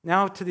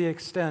 Now to the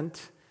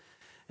extent,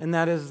 and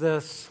that is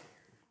this,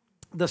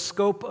 the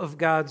scope of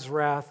God's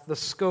wrath, the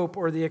scope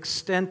or the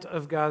extent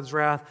of God's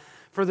wrath.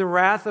 For the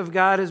wrath of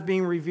God is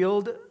being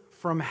revealed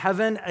from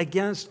heaven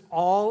against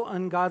all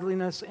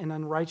ungodliness and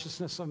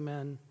unrighteousness of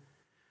men.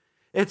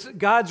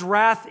 God's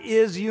wrath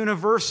is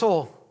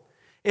universal.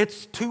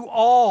 It's to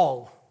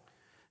all.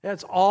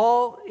 That's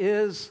all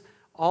is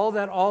all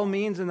that all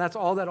means, and that's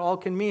all that all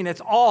can mean.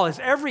 It's all, it's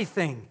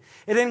everything.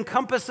 It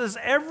encompasses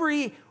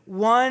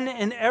everyone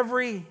and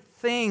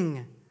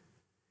everything.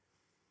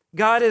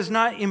 God is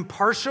not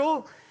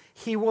impartial.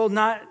 He will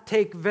not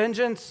take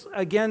vengeance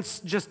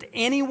against just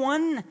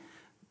anyone.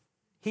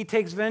 He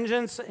takes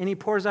vengeance and He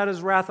pours out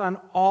His wrath on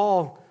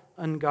all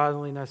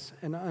ungodliness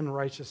and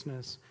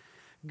unrighteousness.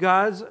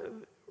 God's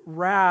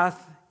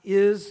wrath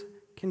is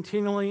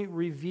continually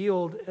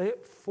revealed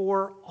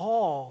for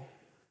all.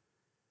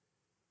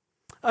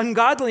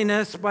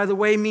 Ungodliness, by the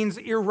way, means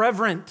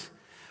irreverent.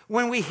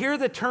 When we hear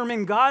the term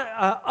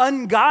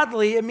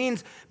ungodly, it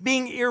means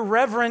being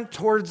irreverent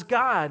towards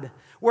God.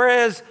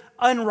 Whereas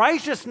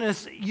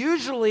unrighteousness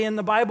usually in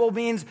the Bible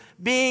means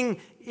being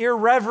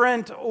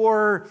irreverent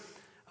or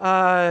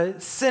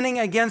sinning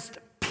against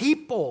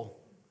people.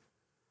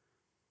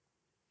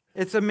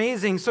 It's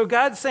amazing. So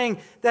God's saying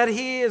that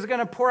He is going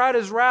to pour out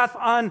His wrath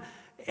on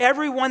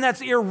everyone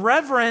that's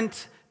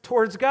irreverent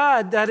towards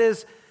God, that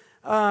is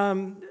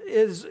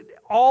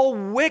all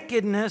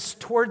wickedness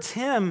towards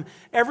Him,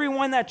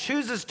 everyone that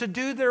chooses to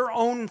do their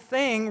own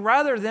thing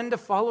rather than to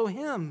follow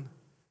Him.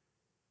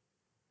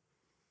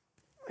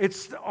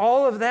 It's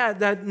all of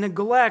that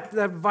neglect,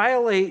 that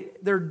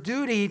violate their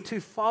duty to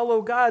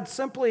follow God.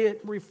 Simply, it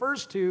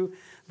refers to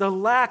the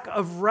lack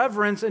of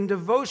reverence and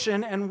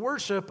devotion and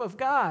worship of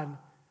God.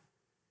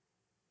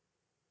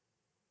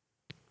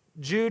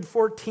 Jude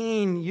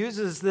 14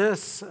 uses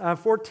this,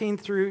 14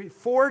 through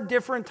 4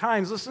 different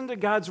times. Listen to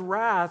God's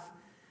wrath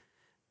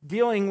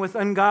dealing with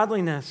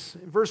ungodliness.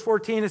 In verse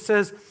 14 it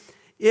says,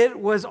 it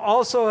was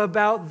also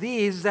about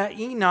these that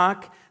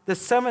Enoch, the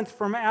seventh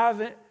from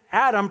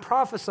Adam,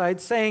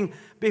 prophesied, saying,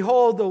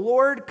 behold, the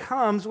Lord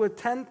comes with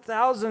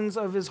 10,000s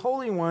of His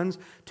holy ones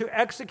to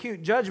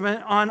execute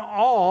judgment on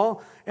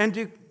all and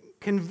to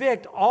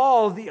convict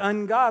all the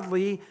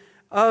ungodly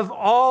of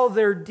all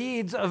their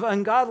deeds of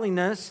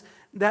ungodliness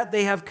that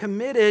they have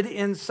committed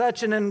in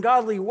such an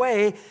ungodly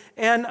way,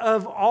 and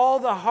of all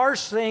the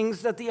harsh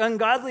things that the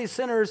ungodly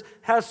sinners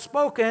have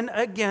spoken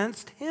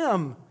against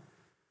Him.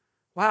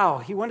 Wow,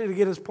 he wanted to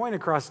get his point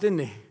across, didn't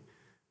he?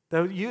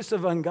 The use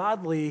of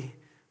ungodly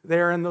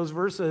there in those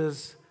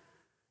verses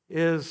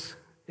is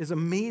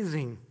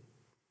amazing.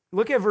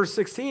 Look at verse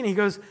 16. He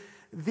goes,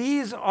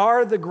 these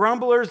are the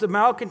grumblers, the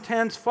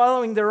malcontents,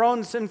 following their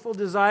own sinful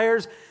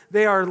desires.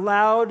 They are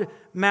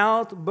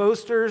loud-mouthed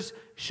boasters,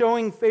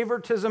 showing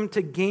favoritism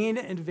to gain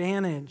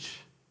advantage.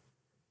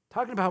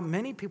 Talking about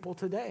many people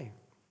today.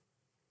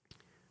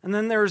 And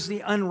then there's the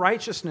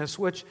unrighteousness,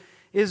 which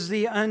is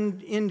the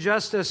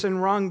injustice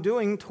and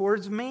wrongdoing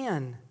towards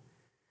man.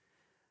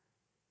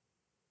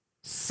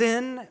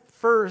 Sin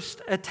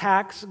first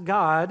attacks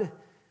God,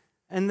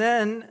 and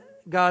then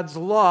God's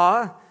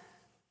law,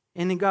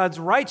 and God's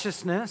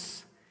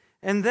righteousness,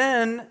 and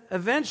then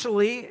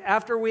eventually,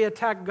 after we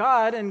attack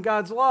God and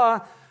God's law,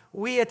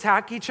 we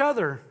attack each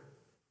other.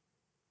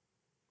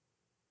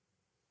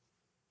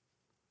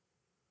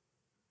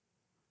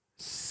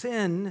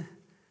 Sin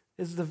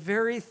is the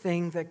very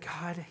thing that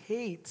God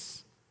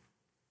hates.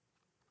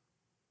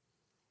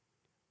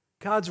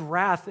 God's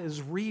wrath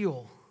is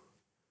real.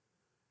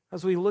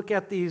 As we look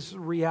at these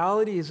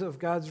realities of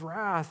God's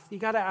wrath, you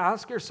got to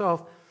ask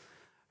yourself,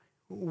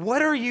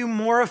 what are you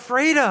more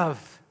afraid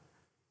of?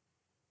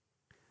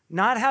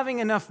 Not having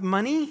enough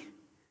money?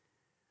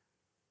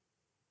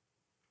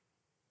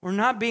 Or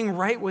not being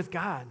right with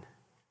God?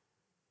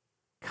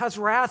 God's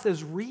wrath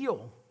is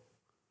real.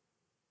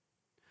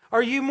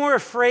 Are you more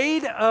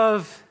afraid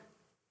of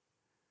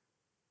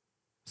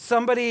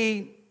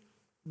somebody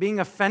being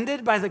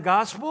offended by the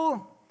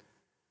gospel?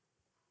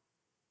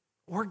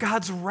 Or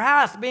God's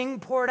wrath being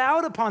poured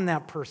out upon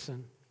that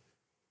person?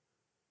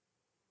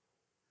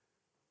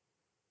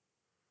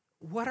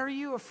 What are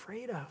you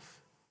afraid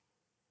of?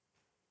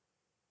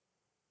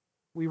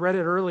 We read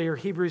it earlier,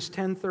 Hebrews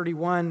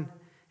 10:31.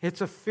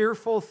 It's a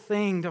fearful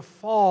thing to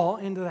fall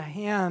into the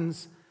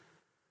hands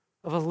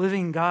of a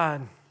living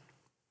God.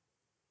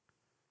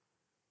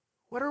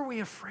 What are we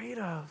afraid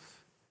of?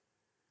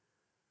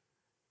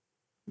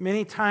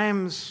 Many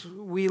times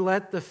we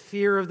let the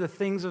fear of the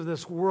things of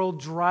this world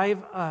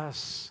drive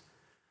us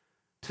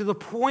to the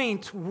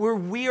point where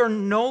we are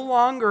no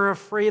longer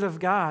afraid of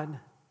God.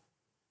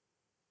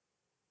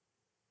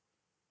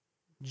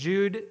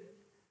 Jude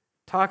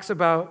talks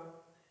about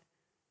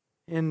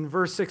in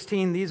verse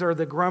 16, these are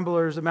the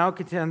grumblers, the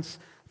malcontents,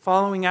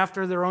 following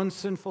after their own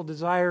sinful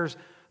desires.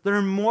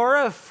 They're more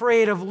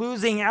afraid of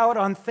losing out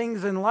on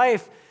things in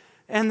life,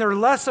 and they're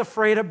less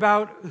afraid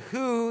about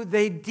who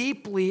they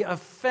deeply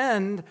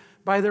offend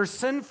by their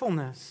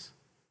sinfulness.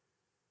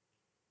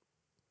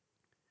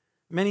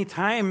 Many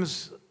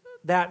times,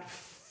 that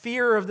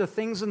fear of the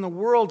things in the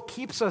world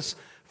keeps us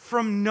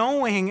from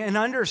knowing and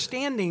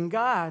understanding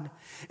God.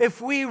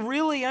 If we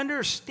really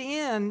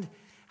understand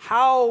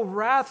how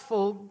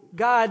wrathful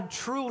God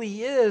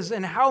truly is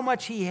and how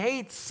much He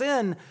hates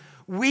sin,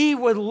 we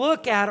would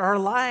look at our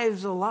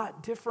lives a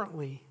lot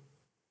differently.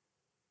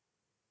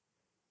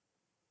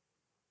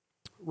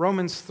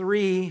 Romans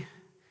 3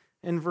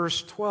 in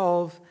verse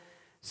 12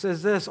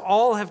 says this,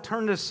 all have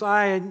turned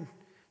aside.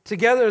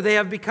 Together they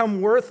have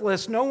become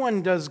worthless. No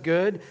one does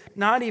good,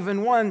 not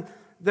even one.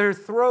 Their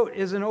throat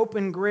is an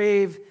open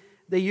grave.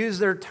 They use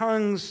their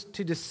tongues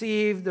to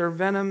deceive. Their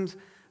venoms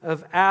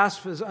of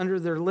asp is under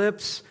their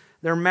lips.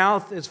 Their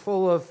mouth is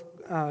full of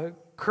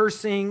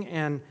cursing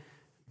and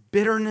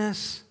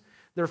bitterness.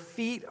 Their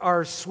feet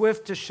are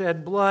swift to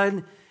shed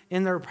blood.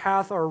 In their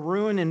path are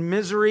ruin and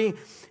misery.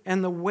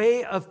 And the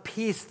way of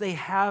peace they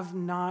have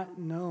not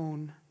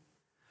known.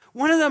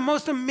 One of the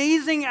most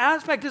amazing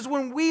aspects is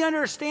when we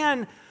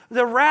understand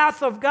the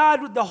wrath of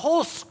God, the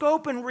whole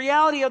scope and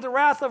reality of the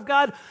wrath of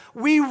God,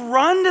 we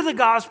run to the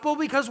gospel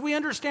because we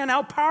understand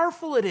how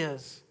powerful it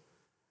is.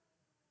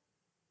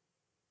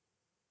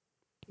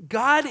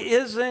 God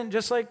isn't,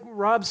 just like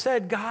Rob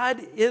said,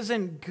 God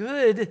isn't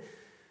good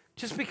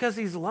just because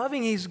He's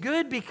loving. He's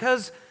good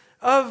because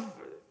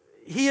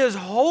He is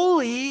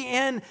holy,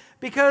 and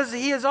because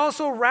He is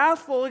also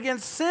wrathful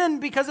against sin,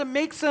 because it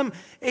makes Him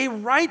a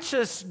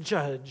righteous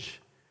judge.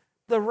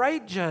 The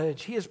right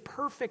judge. He is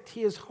perfect.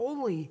 He is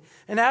holy.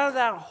 And out of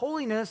that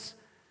holiness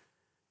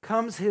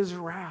comes His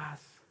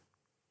wrath.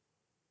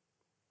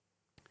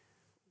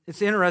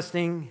 It's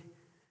interesting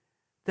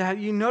that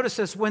you notice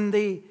this when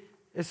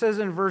it says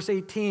in verse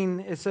 18,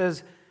 it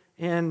says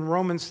in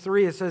Romans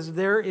 3, it says,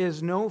 there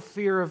is no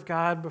fear of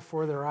God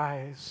before their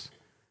eyes.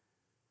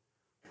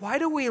 Why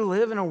do we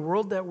live in a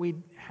world that we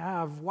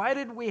have? Why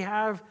did we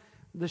have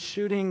the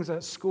shootings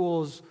at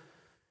schools?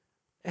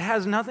 It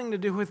has nothing to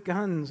do with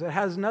guns. It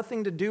has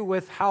nothing to do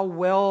with how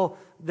well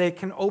they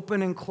can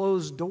open and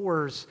close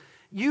doors.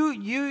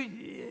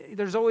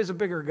 There's always a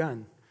bigger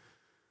gun.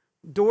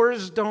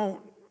 Doors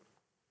don't.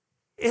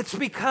 It's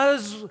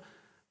because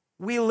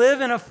we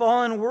live in a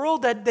fallen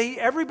world that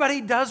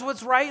everybody does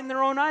what's right in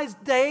their own eyes.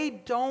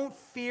 They don't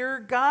fear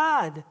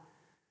God.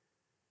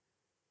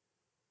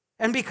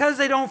 And because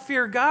they don't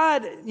fear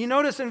God, you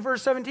notice in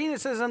verse 17 it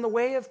says, and the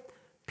way of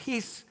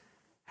peace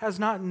has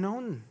not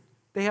known.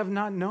 They have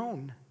not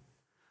known.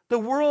 The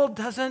world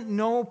doesn't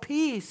know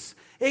peace.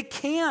 It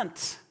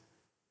can't.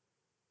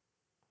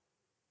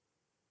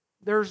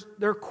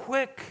 They're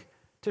quick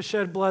to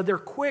shed blood. They're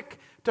quick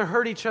to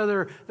hurt each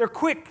other. They're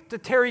quick to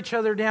tear each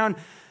other down.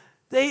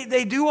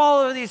 They do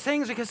all of these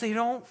things because they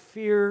don't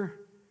fear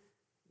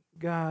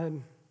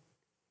God.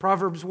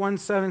 Proverbs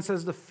 1:7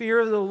 says, the fear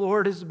of the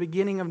Lord is the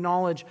beginning of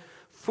knowledge.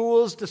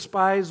 Fools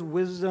despise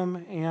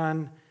wisdom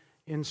and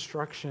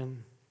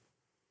instruction.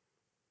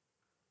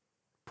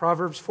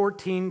 Proverbs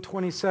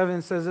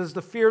 14:27 says, as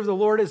the fear of the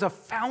Lord is a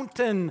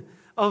fountain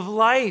of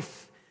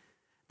life,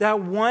 that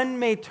one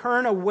may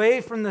turn away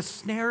from the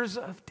snares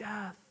of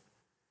death.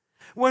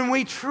 When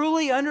we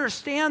truly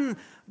understand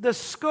the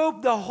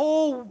scope, the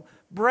whole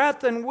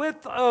breadth and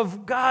width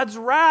of God's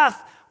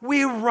wrath,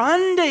 we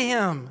run to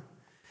Him.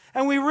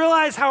 And we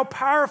realize how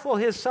powerful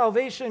His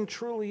salvation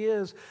truly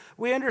is.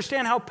 We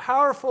understand how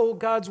powerful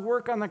God's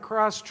work on the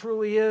cross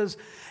truly is.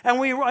 And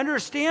we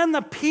understand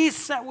the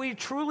peace that we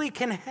truly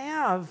can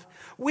have.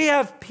 We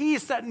have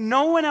peace that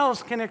no one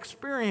else can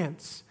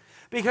experience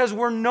because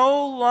we're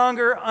no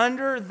longer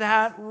under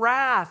that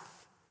wrath.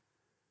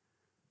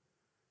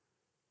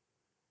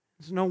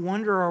 It's no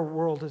wonder our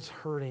world is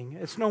hurting.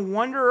 It's no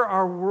wonder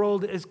our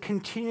world is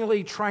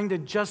continually trying to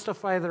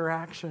justify their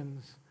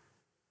actions.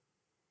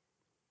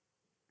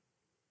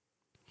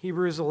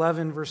 Hebrews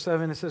 11, verse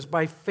 7, it says,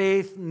 "By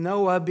faith,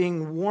 Noah,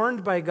 being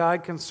warned by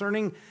God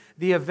concerning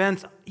the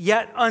events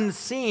yet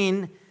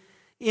unseen,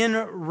 in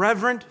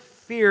reverent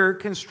fear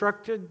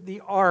constructed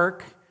the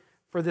ark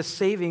for the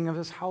saving of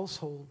his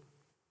household."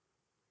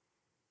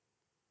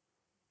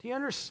 Do you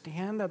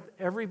understand that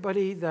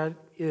everybody that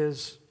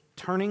is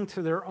turning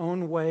to their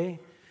own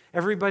way,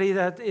 everybody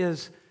that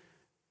is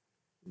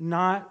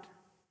not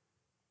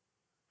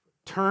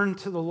turned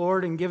to the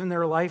Lord and given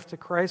their life to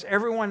Christ,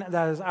 everyone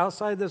that is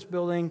outside this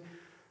building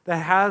that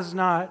has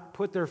not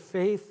put their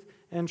faith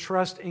and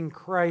trust in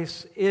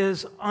Christ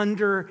is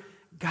under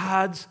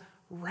God's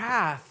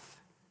wrath.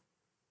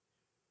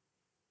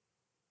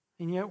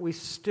 And yet we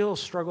still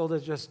struggle to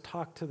just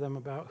talk to them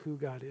about who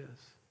God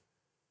is.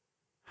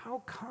 How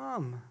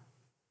come?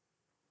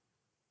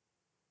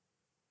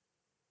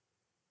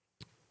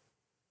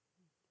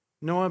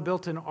 Noah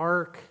built an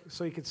ark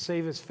so he could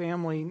save his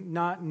family,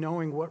 not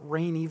knowing what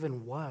rain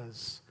even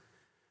was.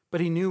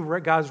 But he knew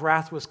God's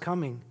wrath was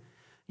coming.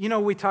 You know,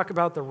 we talk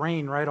about the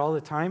rain, right, all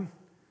the time.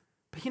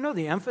 But you know,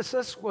 the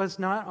emphasis was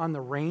not on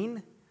the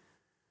rain.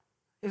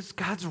 It's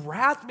God's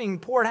wrath being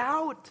poured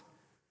out.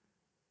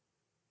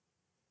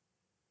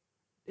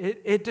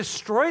 It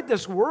destroyed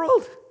this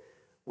world.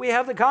 We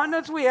have the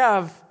continents we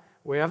have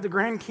the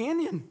Grand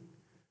Canyon.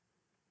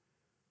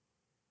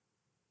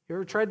 You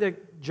ever tried to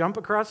jump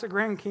across the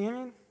Grand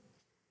Canyon?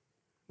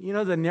 You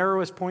know the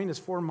narrowest point is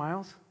 4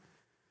 miles.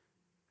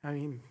 I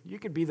mean, you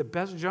could be the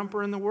best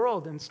jumper in the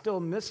world and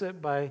still miss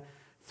it by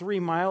 3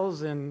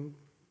 miles and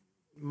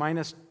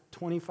minus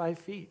 25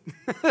 feet.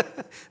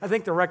 I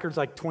think the record's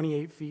like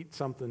 28 feet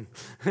something.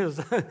 It was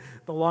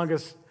the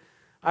longest.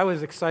 I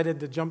was excited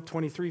to jump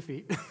 23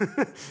 feet.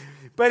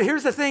 But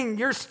here's the thing,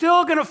 you're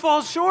still going to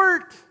fall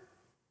short.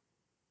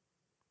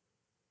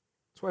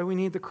 That's why we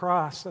need the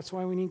cross. That's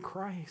why we need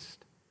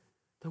Christ.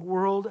 The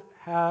world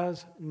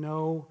has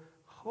no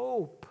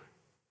hope.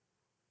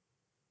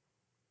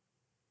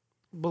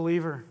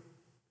 Believer,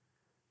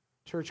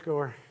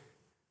 churchgoer,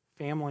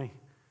 family,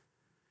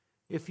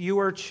 if you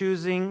are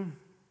choosing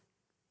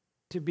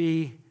to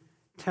be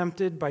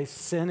tempted by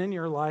sin in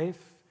your life,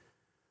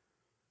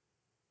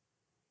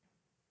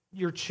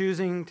 you're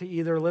choosing to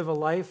either live a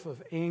life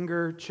of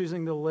anger,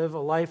 choosing to live a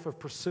life of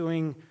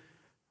pursuing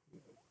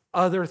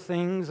other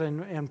things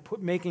and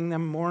making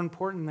them more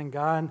important than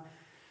God,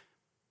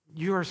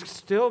 you are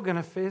still going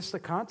to face the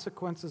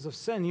consequences of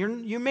sin.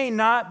 You may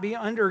not be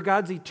under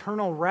God's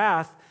eternal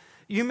wrath.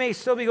 You may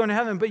still be going to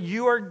heaven, but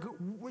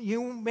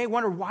you may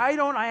wonder, why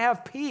don't I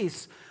have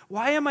peace?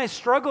 Why am I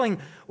struggling?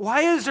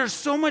 Why is there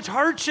so much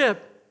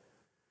hardship?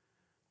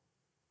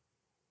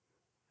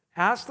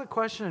 Ask the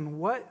question,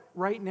 what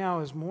right now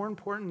is more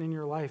important in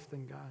your life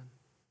than God?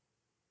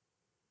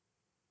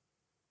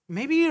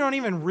 Maybe you don't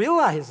even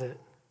realize it.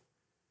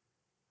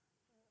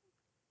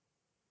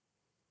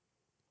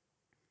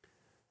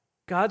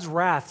 God's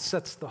wrath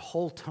sets the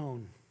whole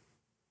tone.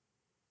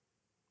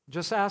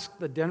 Just ask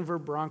the Denver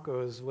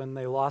Broncos when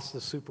they lost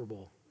the Super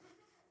Bowl.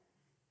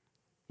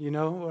 You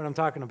know what I'm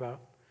talking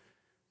about.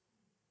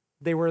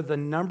 They were the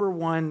number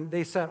one.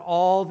 They set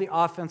all the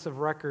offensive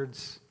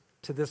records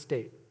to this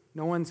date.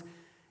 No one's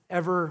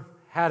ever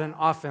had an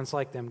offense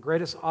like them.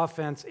 Greatest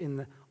offense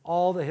in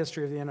all the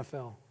history of the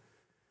NFL.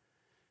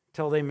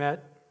 Till they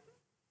met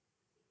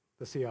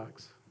the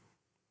Seahawks.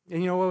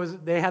 And you know what was?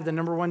 They had the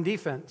number one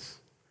defense.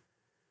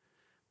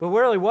 But what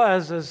it really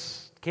was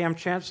is Cam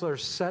Chancellor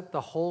set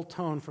the whole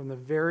tone from the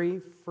very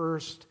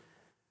first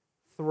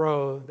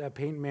throw that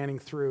Peyton Manning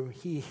threw.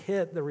 He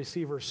hit the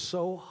receiver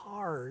so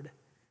hard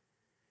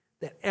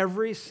that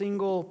every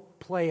single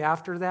play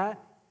after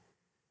that,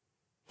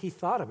 he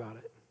thought about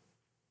it.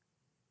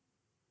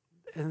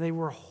 And they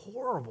were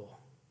horrible.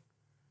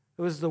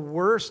 It was the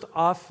worst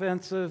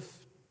offensive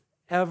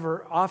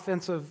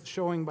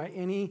showing by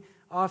any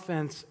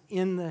offense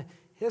in the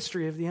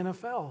history of the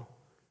NFL.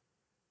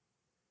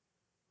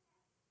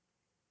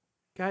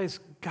 Guys,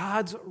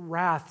 God's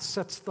wrath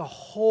sets the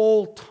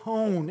whole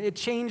tone. It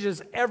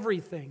changes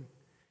everything.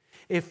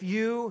 If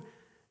you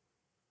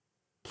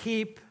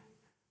keep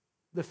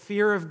the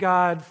fear of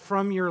God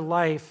from your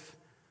life,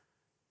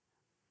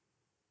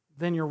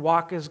 then your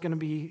walk is going to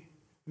be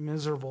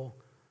miserable.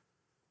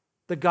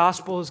 The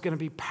gospel is going to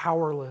be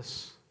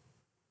powerless.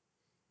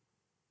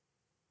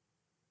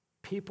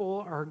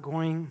 People are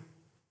going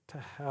to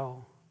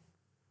hell,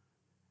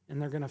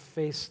 and they're going to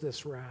face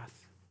this wrath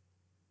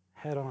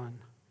head on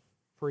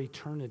for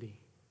eternity.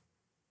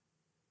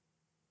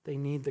 They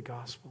need the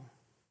gospel.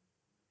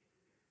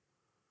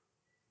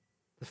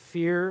 The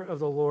fear of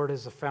the Lord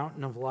is the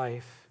fountain of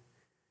life,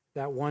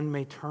 that one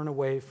may turn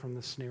away from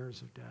the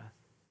snares of death.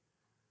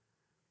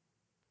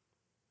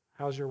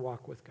 How's your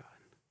walk with God?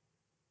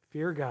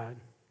 Fear God,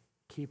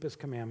 keep his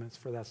commandments,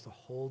 for that's the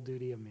whole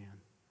duty of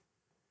man.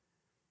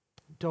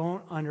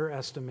 Don't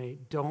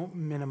underestimate, don't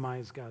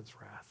minimize God's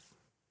wrath.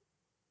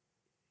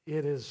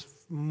 It is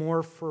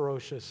more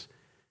ferocious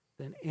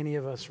than any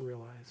of us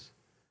realize.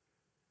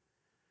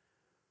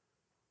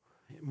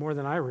 More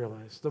than I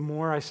realize. The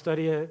more I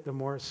study it, the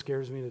more it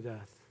scares me to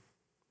death.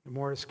 The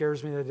more it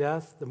scares me to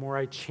death, the more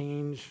I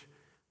change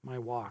my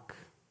walk.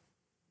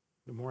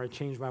 The more I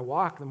change my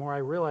walk, the more I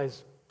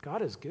realize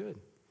God is good.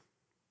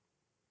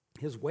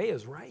 His way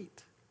is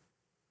right.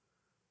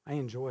 I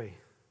enjoy.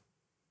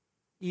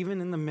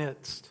 Even in the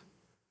midst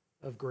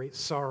of great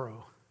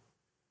sorrow,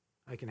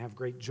 I can have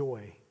great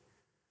joy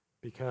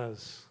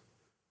because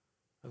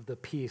of the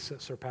peace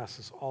that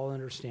surpasses all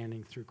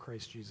understanding through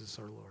Christ Jesus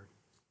our Lord.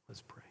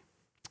 Let's pray.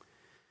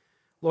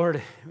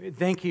 Lord,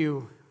 thank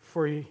you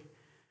for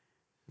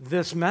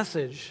this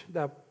message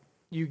that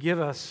you give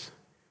us.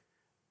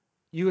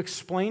 You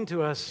explain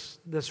to us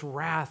this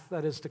wrath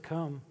that is to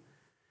come,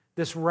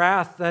 this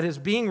wrath that is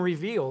being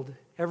revealed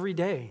every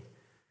day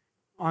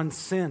on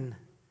sin.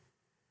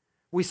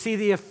 We see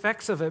the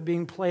effects of it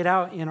being played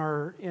out in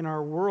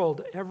our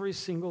world every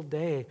single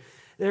day.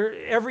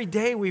 Every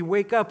day we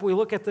wake up, we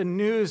look at the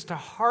news to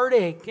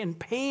heartache and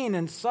pain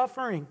and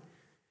suffering,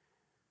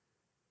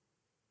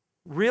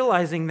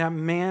 realizing that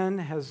man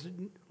has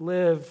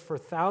lived for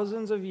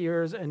thousands of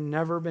years and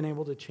never been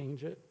able to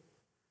change it.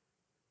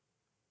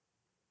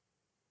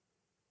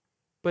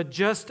 But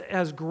just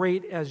as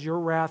great as your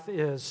wrath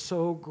is,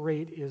 so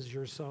great is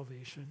your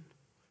salvation.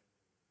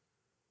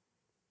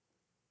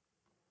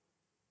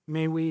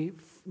 May we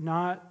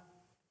not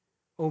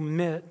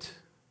omit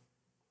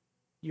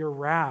your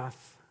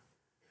wrath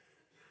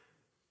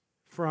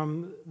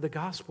from the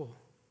gospel.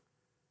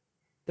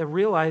 That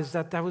realize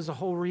that that was the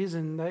whole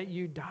reason that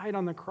you died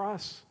on the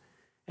cross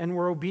and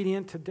were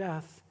obedient to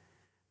death.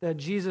 That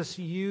Jesus,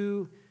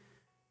 you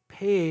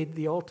paid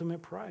the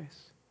ultimate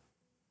price.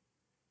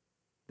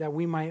 That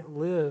we might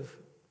live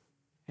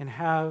and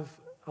have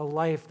a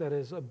life that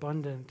is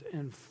abundant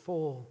and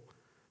full,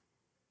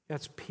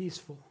 that's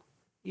peaceful,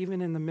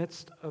 even in the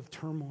midst of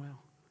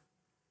turmoil.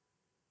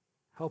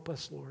 Help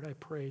us, Lord, I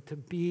pray, to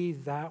be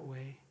that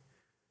way,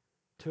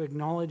 to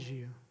acknowledge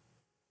you.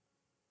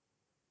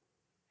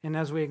 And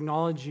as we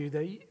acknowledge you,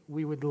 that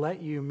we would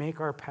let you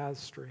make our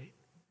paths straight,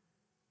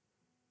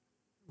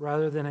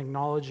 rather than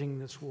acknowledging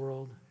this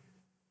world.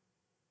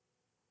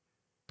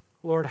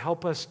 Lord,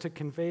 help us to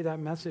convey that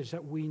message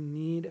that we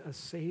need a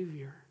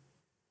Savior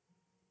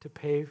to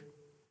pay,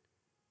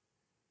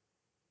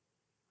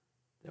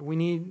 that we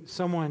need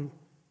someone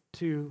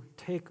to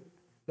take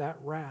that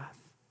wrath.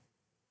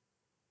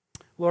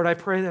 Lord, I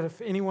pray that if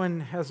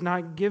anyone has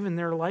not given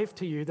their life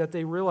to you, that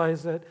they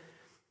realize that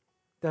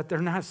they're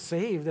not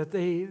saved, that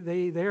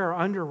they are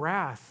under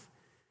wrath,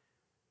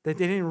 that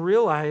they didn't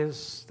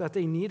realize that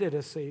they needed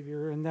a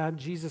Savior, and that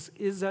Jesus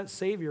is that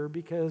Savior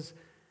because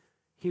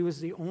he was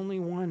the only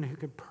one who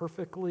could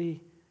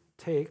perfectly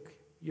take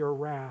your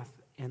wrath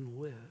and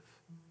live.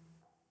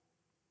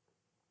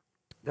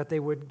 That they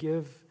would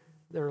give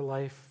their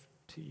life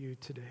to you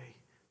today.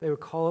 They would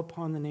call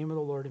upon the name of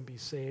the Lord and be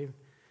saved.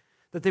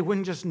 That they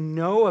wouldn't just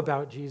know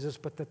about Jesus,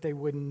 but that they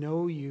would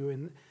know you,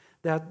 and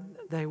that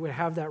they would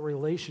have that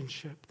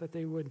relationship, that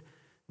they would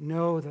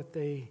know that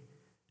they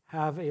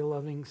have a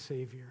loving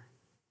Savior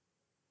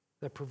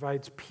that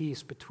provides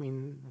peace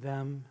between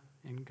them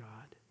and God.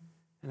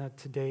 And that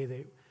today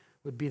they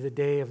would be the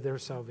day of their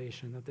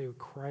salvation, that they would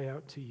cry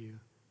out to you,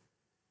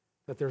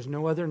 that there's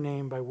no other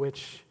name by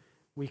which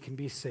we can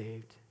be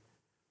saved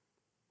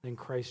than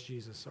Christ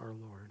Jesus our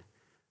Lord.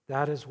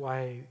 That is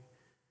why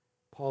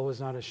Paul was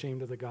not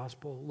ashamed of the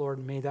gospel. Lord,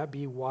 may that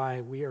be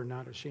why we are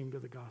not ashamed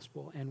of the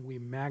gospel, and we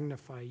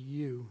magnify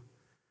you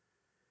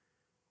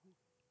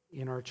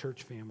in our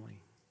church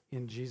family.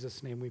 In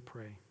Jesus' name we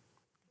pray.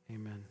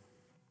 Amen.